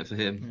out, wasn't it, for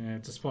him? Yeah,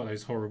 despite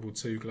those horrible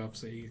 2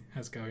 gloves that he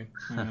has going.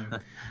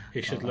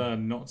 He should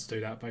learn not to do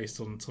that based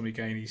on Tommy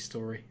Gainey's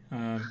story.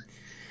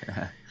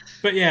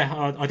 But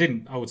yeah, I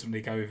didn't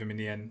ultimately go with him in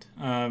the end.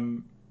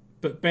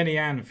 But Benny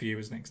Ann for you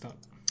was next up.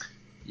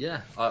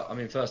 Yeah, I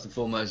mean, first and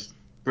foremost,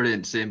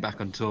 brilliant to see him back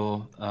on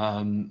tour.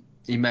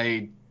 He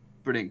made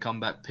brilliant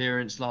comeback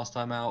appearance last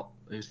time out.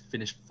 He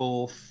finished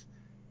 4th.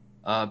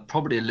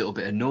 Probably a little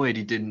bit annoyed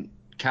he didn't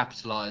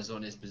capitalise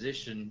on his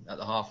position at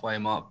the halfway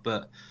mark,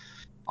 but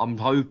I'm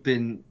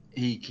hoping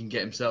he can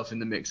get himself in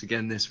the mix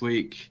again this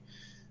week.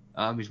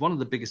 He's one of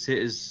the biggest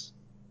hitters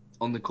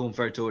on the Corn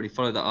Ferry Tour. He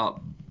followed that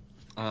up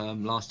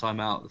last time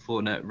out. The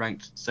Fortinet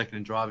ranked 2nd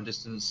in driving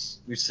distance.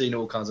 We've seen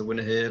all kinds of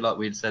winner here, like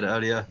we'd said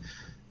earlier.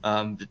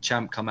 The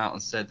champ come out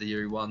and said the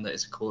year he won that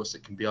it's a course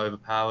that can be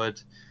overpowered,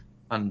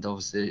 and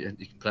obviously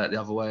you can play it the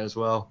other way as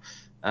well.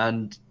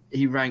 And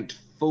he ranked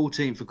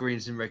 14th for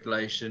greens in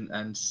regulation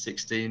and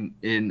 16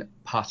 in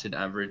putting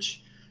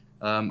average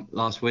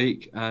last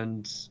week,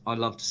 and I'd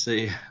love to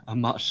see a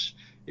much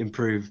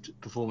improved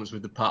performance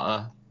with the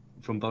putter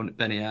from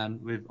Benny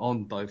Ann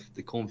on both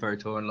the Corn Ferry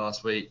Tour and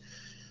last week.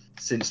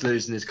 Since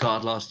losing his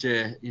card last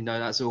year,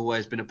 that's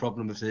always been a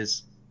problem of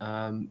his.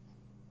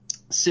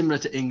 Similar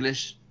to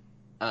English,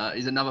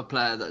 he's another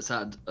player that's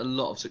had a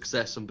lot of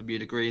success on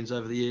Bermuda greens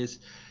over the years.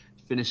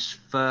 Finished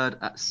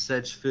 3rd at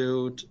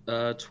Sedgefield,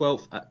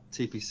 12th at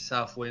TPC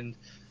Southwind,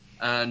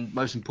 and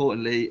most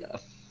importantly, a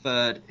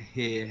 3rd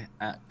here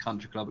at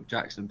Country Club at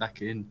Jackson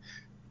back in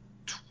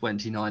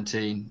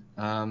 2019.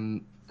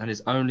 And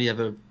his only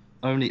other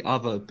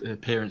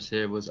appearance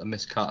here was a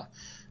miscut.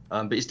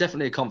 But he's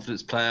definitely a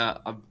confidence player.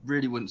 I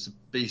really wouldn't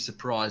be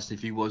surprised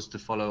if he was to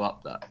follow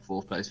up that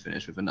 4th place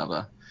finish with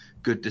another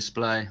good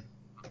display.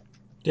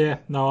 Yeah,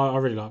 no, I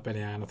really like Benny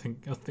Ann. I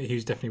think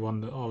he's definitely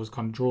one that I was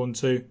kind of drawn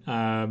to.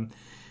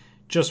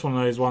 Just one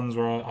of those ones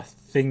where I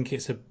think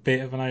it's a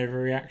bit of an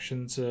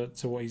overreaction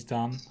to what he's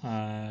done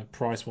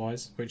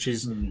price-wise, which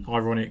is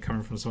ironic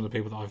coming from some of the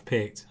people that I've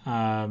picked.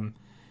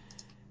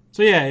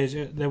 So yeah,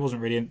 there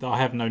wasn't really. I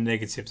have no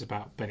negatives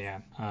about Benny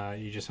Ann.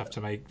 You just have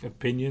to make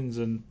opinions,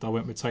 and I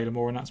went with Taylor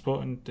Moore in that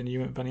spot, and then you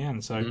went with Benny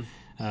Ann. So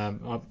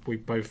we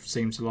both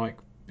seem to like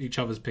each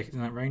other's pick in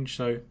that range.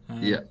 So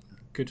yeah.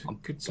 Good.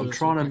 I'm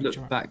trying to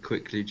look back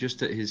quickly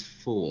just at his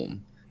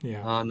form.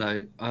 Yeah.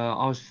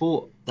 I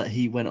thought that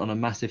he went on a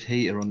massive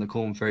heater on the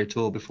Corn Ferry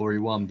Tour before he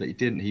won, but he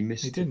didn't. He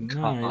missed. He didn't. The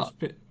cut No, it was a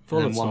bit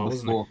volatile,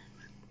 wasn't it?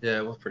 Yeah,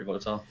 it was pretty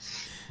volatile.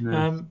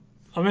 Yeah.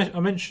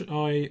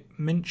 I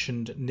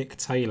mentioned Nick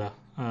Taylor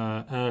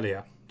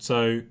earlier.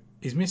 So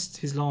he's missed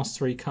his last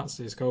 3 cuts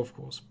at his golf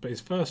course, but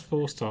his first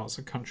 4 starts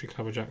at Country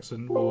Club of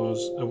Jackson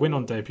was a win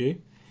on debut,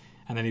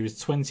 and then he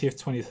was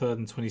 20th, 23rd,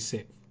 and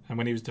 26th. And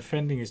when he was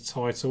defending his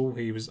title,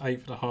 he was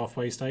 8th at the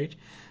halfway stage.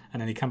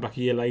 And then he came back a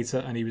year later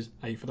and he was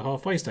 8th at the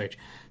halfway stage.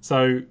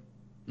 So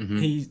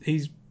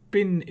he's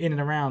been in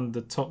and around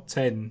the top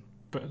 10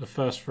 but the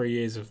first 3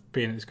 years of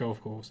being at this golf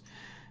course.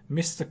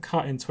 Missed the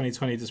cut in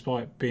 2020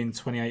 despite being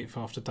 28th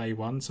after day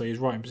 1. So he's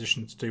right in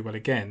position to do well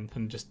again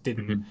and just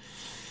didn't.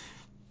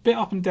 Bit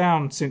up and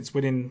down since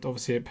winning,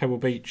 obviously, at Pebble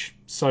Beach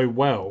so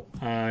well.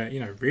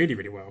 Really,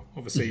 really well.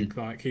 Obviously,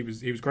 like he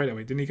was great that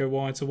week. Didn't he go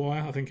wire to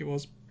wire? I think it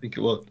was.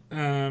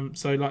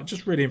 So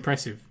just really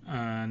impressive.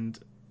 And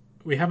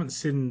we haven't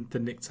seen the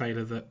Nick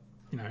Taylor that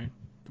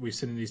we've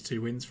seen in these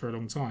 2 wins for a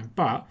long time.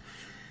 But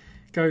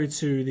go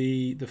to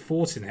the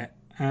Fortinet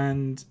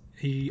and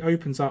he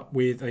opens up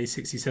with a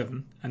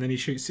 67 and then he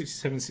shoots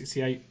 67,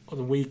 68 on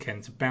the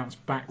weekend to bounce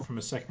back from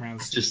a second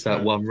round. Just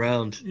that one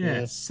round.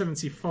 Yeah.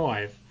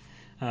 75.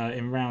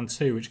 In round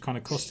 2, which kind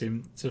of cost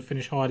him to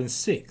finish higher than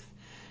 6th.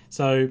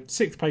 So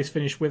 6th place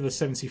finish with a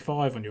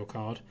 75 on your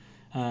card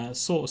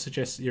sort of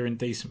suggests that you're in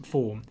decent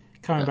form.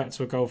 Coming back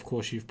to a golf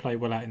course you've played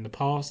well at in the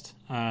past,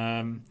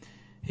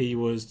 He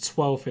was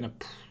 12th in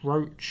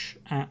approach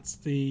at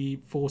the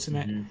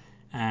Fortinet,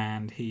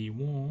 and he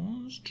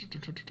was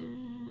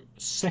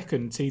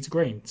second tee to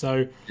green.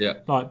 So,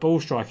 like, ball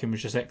striking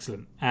was just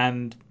excellent.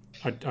 And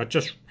I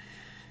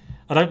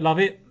don't love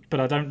it,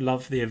 but I don't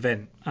love the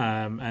event.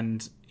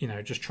 And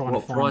just trying to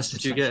find. What price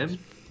did you get him?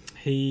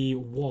 He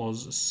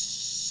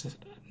was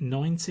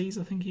 90s,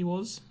 I think he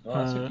was. Oh,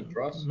 that's a good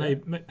price.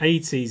 Maybe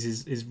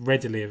 80s is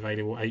readily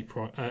available. Eight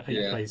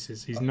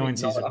places. He's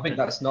 90s. I think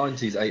that's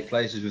 90s, 8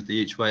 places with the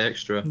each way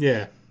extra.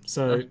 Yeah,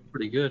 so that's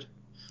pretty good.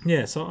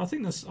 Yeah, so I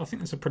think that's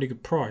a pretty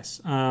good price.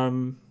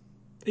 Even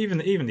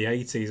the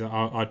 80s,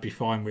 I'd be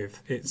fine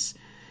with.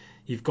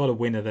 You've got a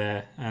winner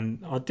there,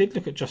 and I did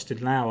look at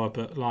Justin Lauer,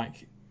 but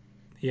like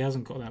he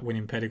hasn't got that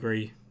winning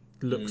pedigree.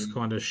 Looks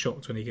kind of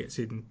shocked when he gets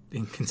in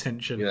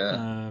contention.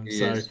 Yeah,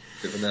 he is a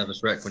bit of a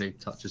nervous wreck when he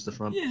touches the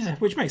front. Yeah,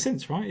 which makes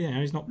sense, right?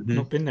 He's not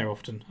been there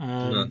often.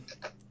 No.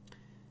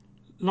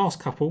 Last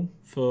couple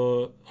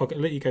I'll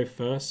let you go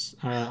first.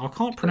 I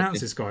can't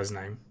pronounce this guy's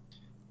name.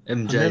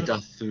 MJ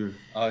Daffue.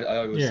 I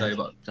always say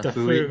about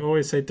Daffue. I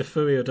always say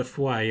Daffue or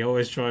Daffue. I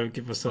always try to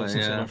give myself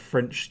some sort of like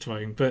French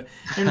tone. But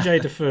MJ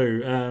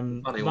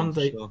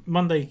Daffue,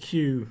 Monday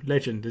Q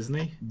legend, isn't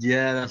he?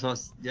 Yeah, that's what.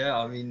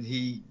 I mean,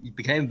 he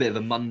became a bit of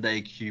a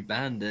Monday Q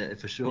bandit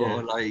for sure.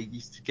 Yeah. Like he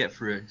used to get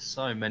through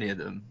so many of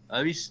them.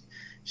 He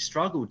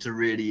struggled to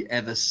really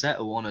ever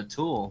settle on a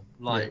tour.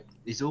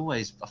 He's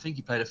always. I think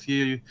he played a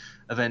few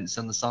events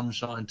on the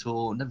Sunshine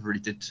Tour. Never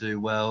really did too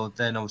well.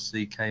 Then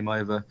obviously came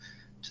over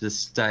to the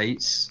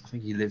States. I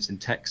think he lives in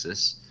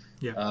Texas.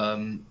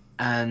 Yeah.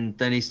 And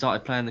then he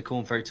started playing the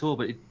Corn Ferry Tour,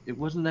 but it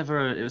wasn't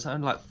ever. It was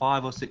only like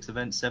 5 or 6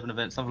 events, 7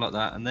 events, something like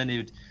that. And then he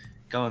would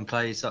go and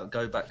play,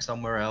 go back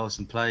somewhere else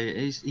and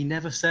play. He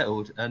never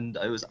settled, and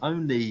it was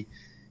only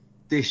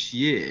this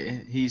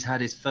year he's had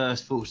his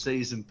first full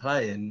season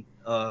playing.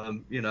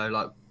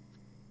 Like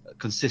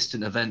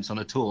consistent events on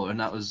a tour, and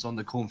that was on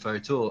the Corn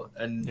Ferry Tour,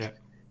 and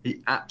he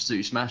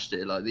absolutely smashed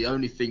it. Like the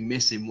only thing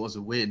missing was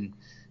a win.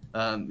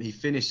 He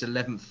finished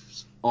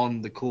 11th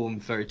on the Corn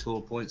Ferry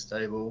Tour points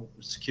table,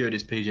 secured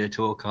his PGA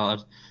Tour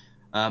card.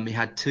 He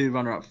had 2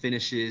 runner-up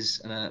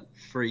finishes and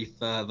 3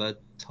 further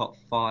top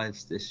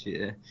 5s this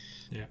year.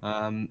 Yeah.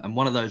 And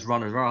one of those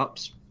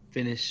runner-ups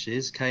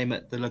finishes came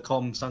at the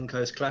Lacombe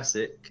Suncoast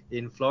Classic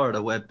in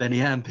Florida, where Benny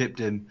Ham pipped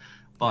him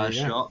by a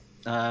shot.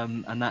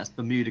 And that's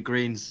Bermuda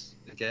Greens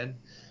again.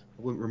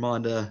 I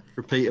wouldn't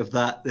repeat of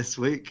that this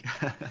week.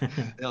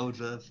 The old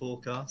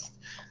forecast.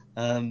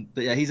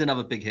 But yeah, he's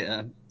another big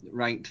hitter,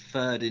 ranked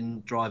 3rd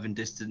in driving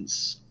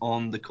distance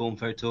on the Corn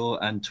Ferry Tour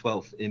and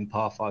 12th in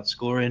par 5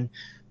 scoring,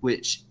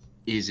 which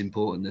is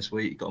important this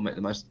week. You've got to make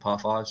the most of the par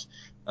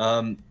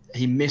 5s.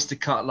 He missed a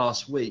cut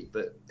last week,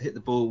 but hit the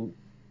ball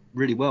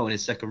really well in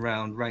his second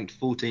round, ranked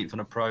 14th on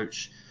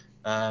approach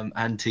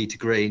and tee to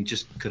green,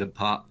 just couldn't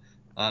putt.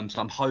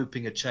 So I'm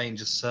hoping a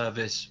change of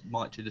service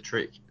might do the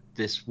trick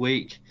this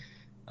week.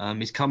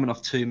 He's coming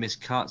off 2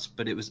 missed cuts,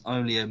 but it was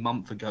only a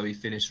month ago he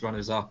finished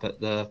runners-up at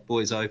the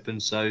Boys Open,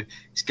 so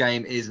his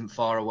game isn't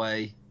far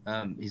away.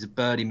 He's a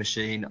birdie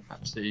machine.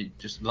 Absolutely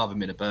just love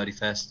him in a birdie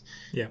fest.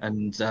 Yeah.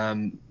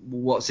 And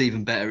what's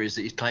even better is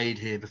that he's played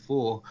here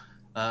before,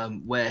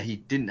 where he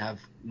didn't have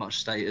much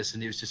status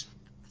and he was just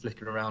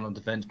flicking around on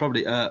defence.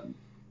 Probably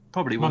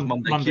was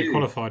Monday Q.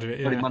 Qualified it.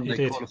 Yeah,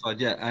 Monday qualified,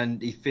 yeah.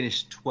 And he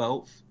finished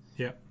 12th.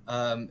 Yeah.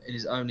 In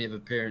his only ever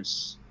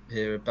appearance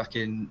here back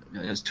in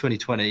it was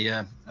 2020,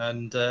 yeah.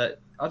 And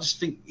I just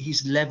think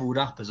he's leveled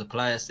up as a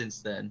player since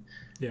then.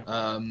 Yeah.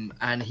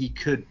 And he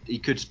could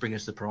spring a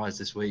surprise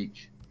this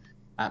week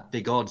at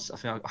big odds. I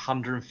think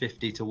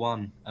 150 to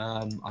 1.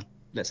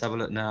 Let's have a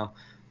look now.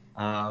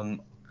 Got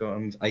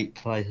him 8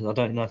 places. I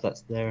don't know if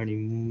that's there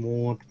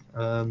anymore.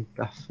 Yeah,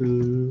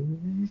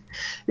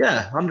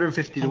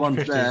 150 to 1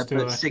 there,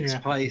 but 6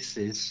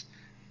 places.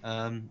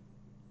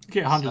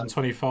 Get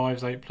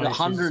 125s, 8 places.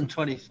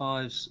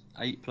 125s,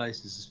 8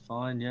 places is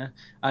fine, yeah.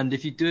 And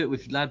if you do it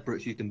with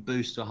Ladbrokes, you can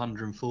boost to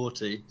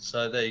 140.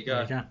 So there you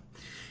go.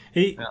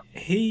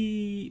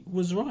 He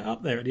was right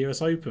up there at the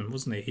US Open,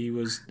 wasn't he? He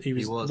was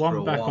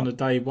one back on the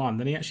day one.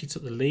 Then he actually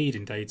took the lead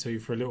in day 2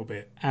 for a little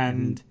bit.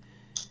 And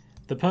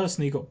the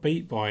person he got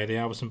beat by at the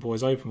Albertson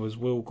Boys Open was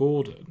Will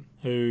Gordon,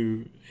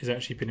 who has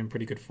actually been in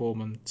pretty good form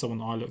and someone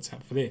that I looked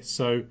at for this.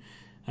 So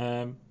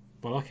I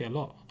like it a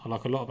lot. I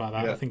like a lot about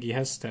that. Yeah. I think he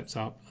has stepped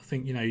up. I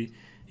think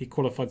he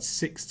qualified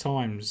 6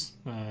 times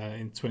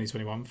in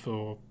 2021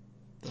 for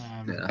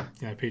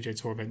PGA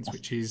Tour events,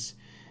 which is.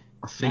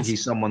 I think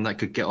he's someone that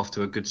could get off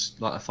to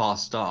a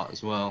fast start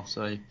as well.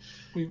 So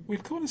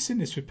we've kind of seen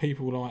this with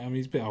people like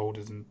he's a bit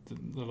older than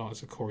the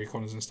likes of Corey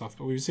Connors and stuff,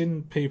 but we've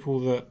seen people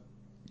that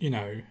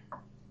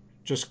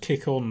just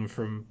kick on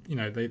from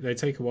they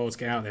take a while to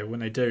get out there. When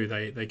they do,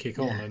 they kick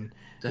on, and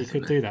definitely. He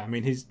could do that. I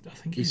mean, he's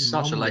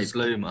such a late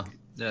bloomer.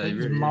 Yeah,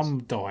 his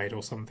mum died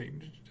or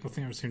something. I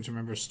think I seem to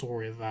remember a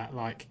story of that,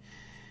 like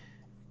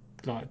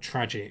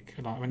tragic.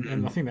 And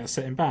I think that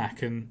set him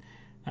back, and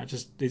that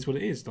just is what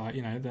it is. That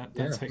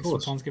takes some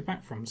time to get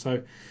back from.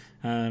 So,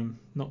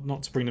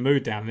 not to bring the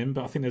mood down in him,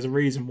 but I think there's a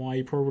reason why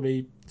he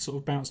probably sort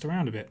of bounced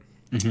around a bit.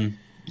 Mm-hmm.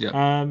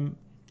 Yeah.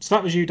 So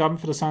that was you done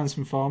for the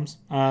Sanderson Farms.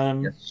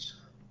 Yes.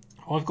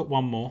 I've got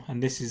one more,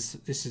 and this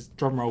is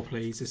drum roll,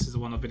 please. This is the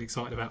one I've been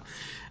excited about.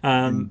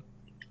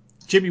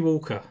 Jimmy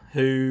Walker,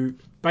 who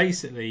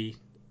basically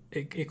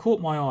it caught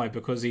my eye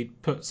because he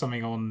put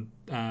something on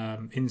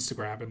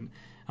Instagram, and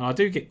I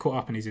do get caught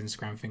up in his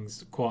Instagram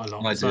things quite a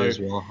lot. I do as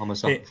well. I'm a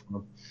sucker for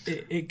them.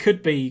 It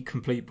could be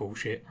complete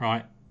bullshit,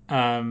 right?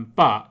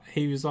 But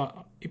he was like,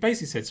 he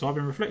basically said, so I've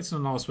been reflecting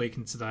on last week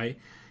and today.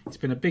 It's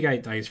been a big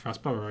 8 days for us.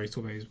 Blah, blah, blah. He's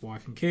talking about his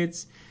wife and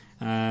kids.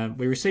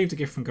 We received a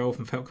gift from golf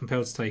and felt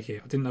compelled to take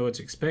it. I didn't know what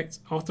to expect.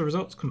 After the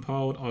results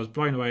compiled, I was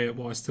blown away at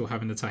what I still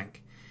have in the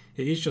tank.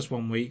 It is just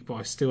 1 week, but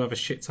I still have a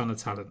shit ton of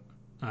talent.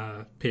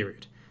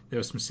 Period. There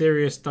was some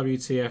serious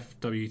WTF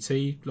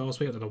WT last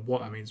week. I don't know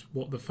what that means.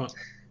 What the fuck?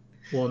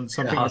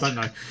 Something I don't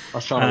know. I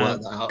was trying to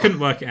work that out. Couldn't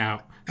work it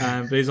out.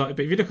 But he's like,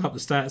 but if you look up the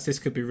stats, this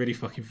could be really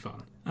fucking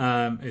fun.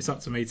 It's up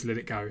to me to let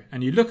it go.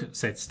 And you look at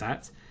said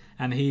stats,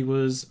 and he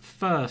was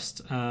first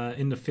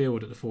in the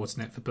field at the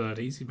Fortinet for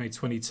birdies. He made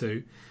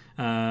 22.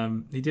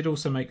 He did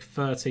also make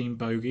 13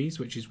 bogeys,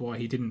 which is why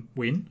he didn't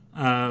win.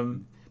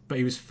 But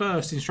he was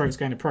first in strokes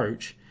gained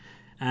approach,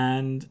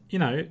 and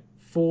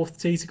fourth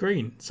tee to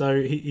green.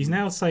 So he's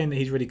now saying that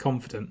he's really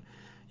confident.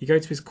 You go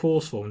to his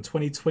course form, in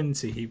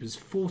 2020 he was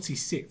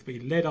 46th, but he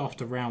led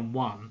after round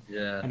 1.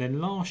 Yeah. And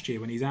then last year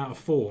when he's out of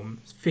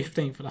form,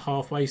 15th at the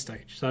halfway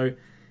stage. So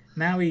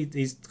now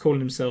he's calling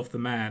himself the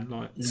man,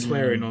 like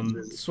swearing on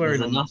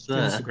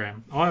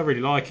Instagram. I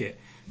really like it.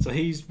 So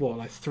he's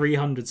like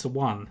 300 to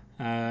 1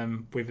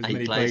 with as 8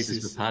 many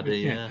places with Paddy,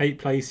 yeah. 8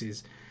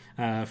 places.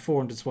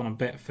 400 to 1 on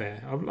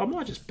Betfair. I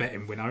might just bet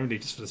him win only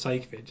just for the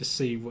sake of it, just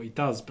see what he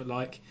does. But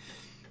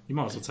you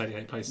might as well take the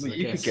 8 places. Well,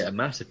 you could get a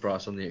massive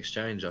price on the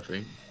exchange, I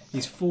think.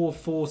 He's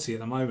 440 at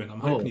the moment. I'm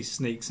hoping he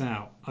sneaks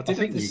out. I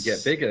think you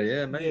get bigger,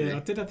 yeah, maybe. Yeah, I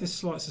did have this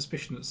slight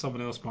suspicion that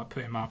someone else might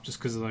put him up just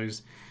because of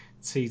those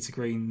tee to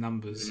green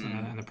numbers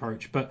and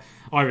approach. But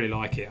I really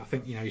like it. I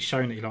think he's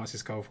shown that he likes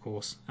his golf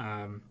course,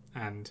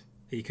 and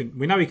he can.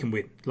 We know he can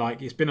win.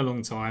 It's been a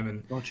long time,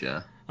 and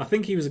gotcha. I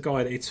think he was a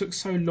guy that it took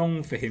so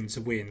long for him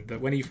to win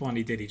that when he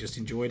finally did, he just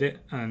enjoyed it.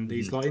 And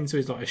he's into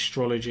his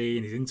astrology,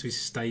 and he's into his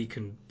steak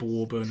and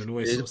bourbon and all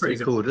this. He's a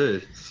pretty cool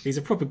dude. He's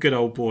a proper good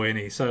old boy,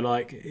 isn't he?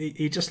 So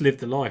he just lived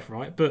the life,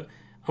 right? But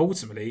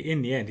ultimately,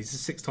 in the end, he's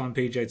a 6-time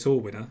PGA Tour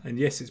winner. And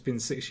yes, it's been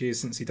 6 years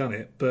since he's done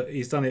it, but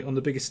he's done it on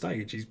the biggest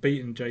stage. He's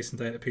beaten Jason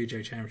Day at the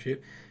PGA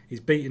Championship. He's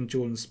beaten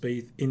Jordan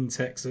Spieth in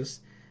Texas.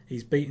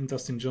 He's beaten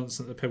Dustin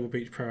Johnson at the Pebble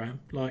Beach Pro-Am.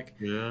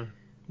 Yeah.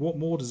 What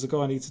more does the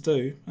guy need to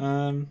do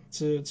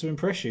to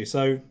impress you?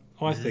 So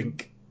I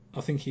think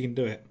he can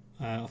do it.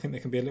 I think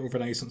there can be a little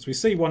renaissance. We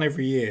see one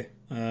every year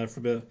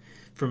from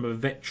a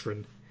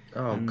veteran.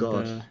 Oh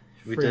God,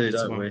 we do,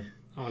 don't we?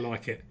 I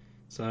like it.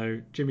 So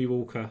Jimmy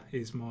Walker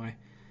is I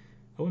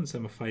wouldn't say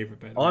my favourite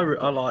bet. I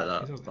like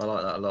that. I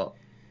like that a lot.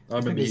 I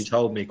remember you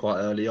told me quite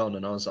early on,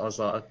 and I was like,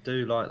 I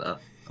do like that.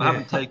 I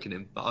haven't taken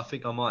him, but I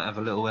think I might have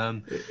a little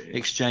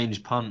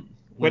exchange punt.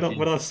 When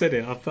I said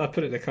it, I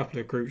put it in a couple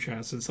of group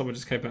chats, and someone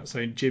just came back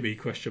saying Jimmy ?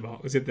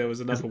 As if there was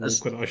another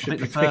Walker that I should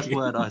be picking. The first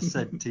word I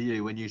said to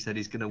you when you said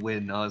he's going to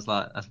win, I was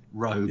like, that's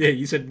Rogue. Yeah,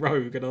 you said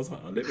Rogue, and I was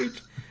like,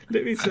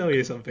 let me tell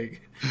you something.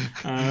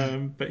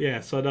 But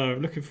yeah, so no,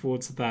 I'm looking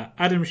forward to that.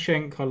 Adam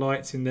Schenk I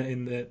liked in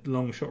the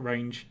long shot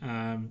range,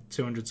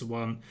 200 to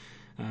 1,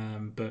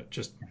 but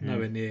just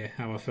nowhere near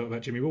how I felt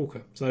about Jimmy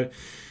Walker. So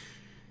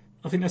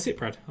I think that's it,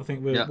 Brad. I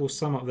think we'll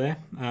sum up there.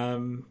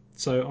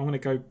 So I'm going to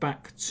go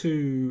back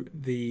to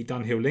the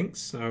Dunhill links.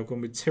 So I've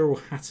gone with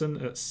Tyrrell Hatton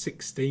at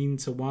 16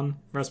 to 1,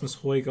 Rasmus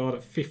Højgaard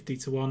at 50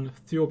 to 1,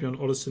 Thorbjørn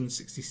Olesen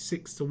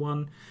 66 to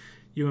 1,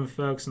 Ewan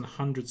Ferguson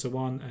 100 to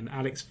 1, and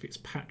Alex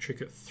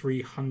Fitzpatrick at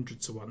 300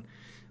 to 1.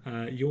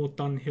 Your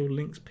Dunhill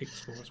links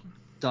picks for us, man.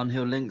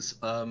 Dunhill links.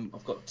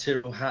 I've got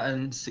Tyrrell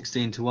Hatton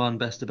 16 to 1,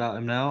 best about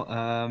him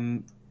now.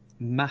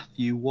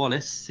 Matthew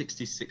Wallace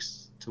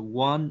 66 to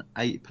 1,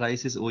 8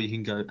 places, or you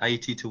can go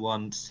 80 to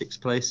 1, 6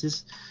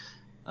 places.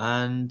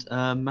 And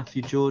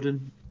Matthew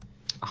Jordan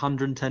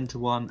 110 to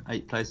 1,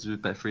 8 places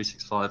with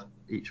Bet365,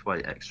 each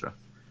way extra.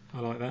 I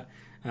like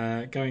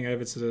that. Going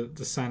over to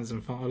the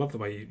Sanderson Farm, I love the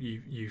way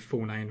you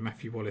full named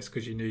Matthew Wallace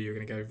because you knew you were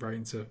going to go right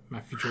into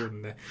Matthew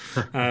Jordan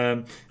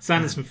there.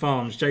 Sanderson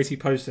Farms,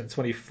 JT Poston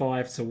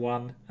 25 to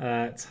 1,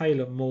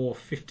 Taylor Moore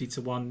 50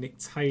 to 1, Nick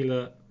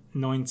Taylor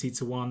 90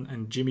 to 1,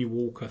 and Jimmy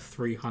Walker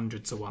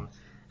 300 to 1.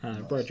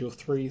 Brad, your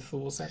 3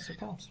 for Sanderson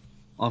Farms?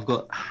 I've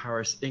got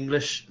Harris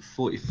English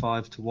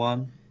 45 to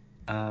 1.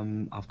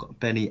 I've got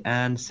Benny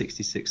Ann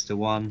 66 to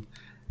 1,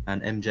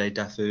 and MJ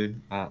Dafu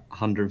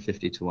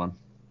 150 to 1.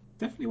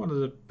 Definitely one of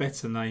the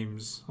better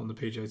names on the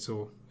PGA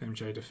Tour,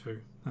 MJ Dafu.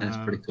 That's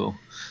pretty cool.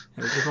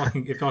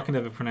 If I can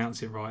ever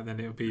pronounce it right, then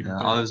it'll be. Yeah,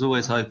 I was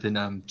always hoping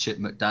Chip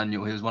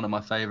McDaniel. He was one of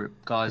my favourite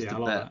guys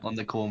to bet on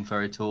the Corn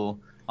Ferry Tour.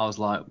 I was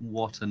like,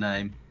 what a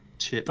name.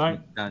 Chip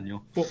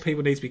McDaniel. What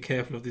people need to be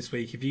careful of this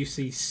week, if you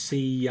see C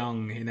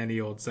Young in any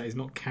odds, that is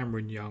not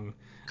Cameron Young.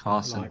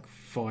 Carson. Like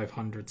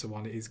 500 to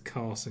 1. It is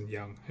Carson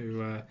Young,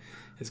 who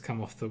has come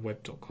off the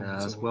web.com. Yeah,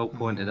 that's well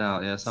pointed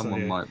out. Yeah,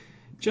 someone might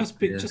just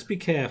be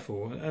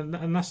careful,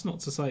 and that's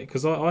not to say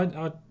because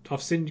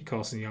I've seen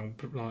Carson Young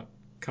like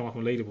come up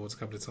on leaderboards a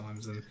couple of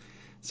times, and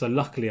so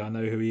luckily I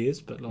know who he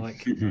is. But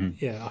like,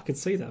 yeah, I could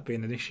see that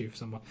being an issue for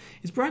someone.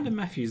 Is Brandon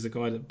Matthews the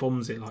guy that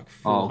bombs it like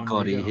 400 Oh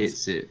God, he yards?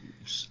 hits it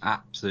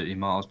absolutely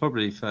miles,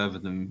 probably further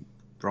than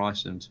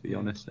Bryson, to be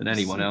honest, and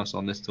anyone else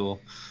on this tour.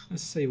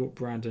 Let's see what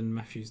Brandon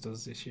Matthews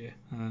does this year,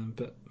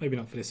 but maybe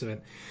not for this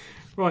event.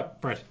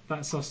 Right, Brad,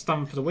 that's us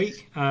done for the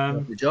week.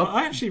 Good job.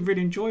 I actually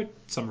really enjoyed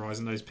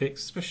summarising those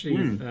picks, especially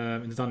in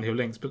the Dunhill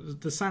Links. But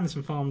the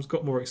Sanderson Farms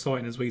got more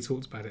exciting as we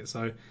talked about it.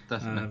 So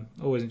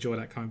always enjoy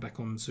that coming back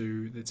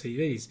onto the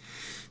TVs.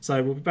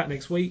 So we'll be back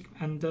next week.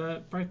 And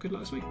Brad, good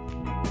luck this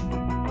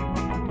week.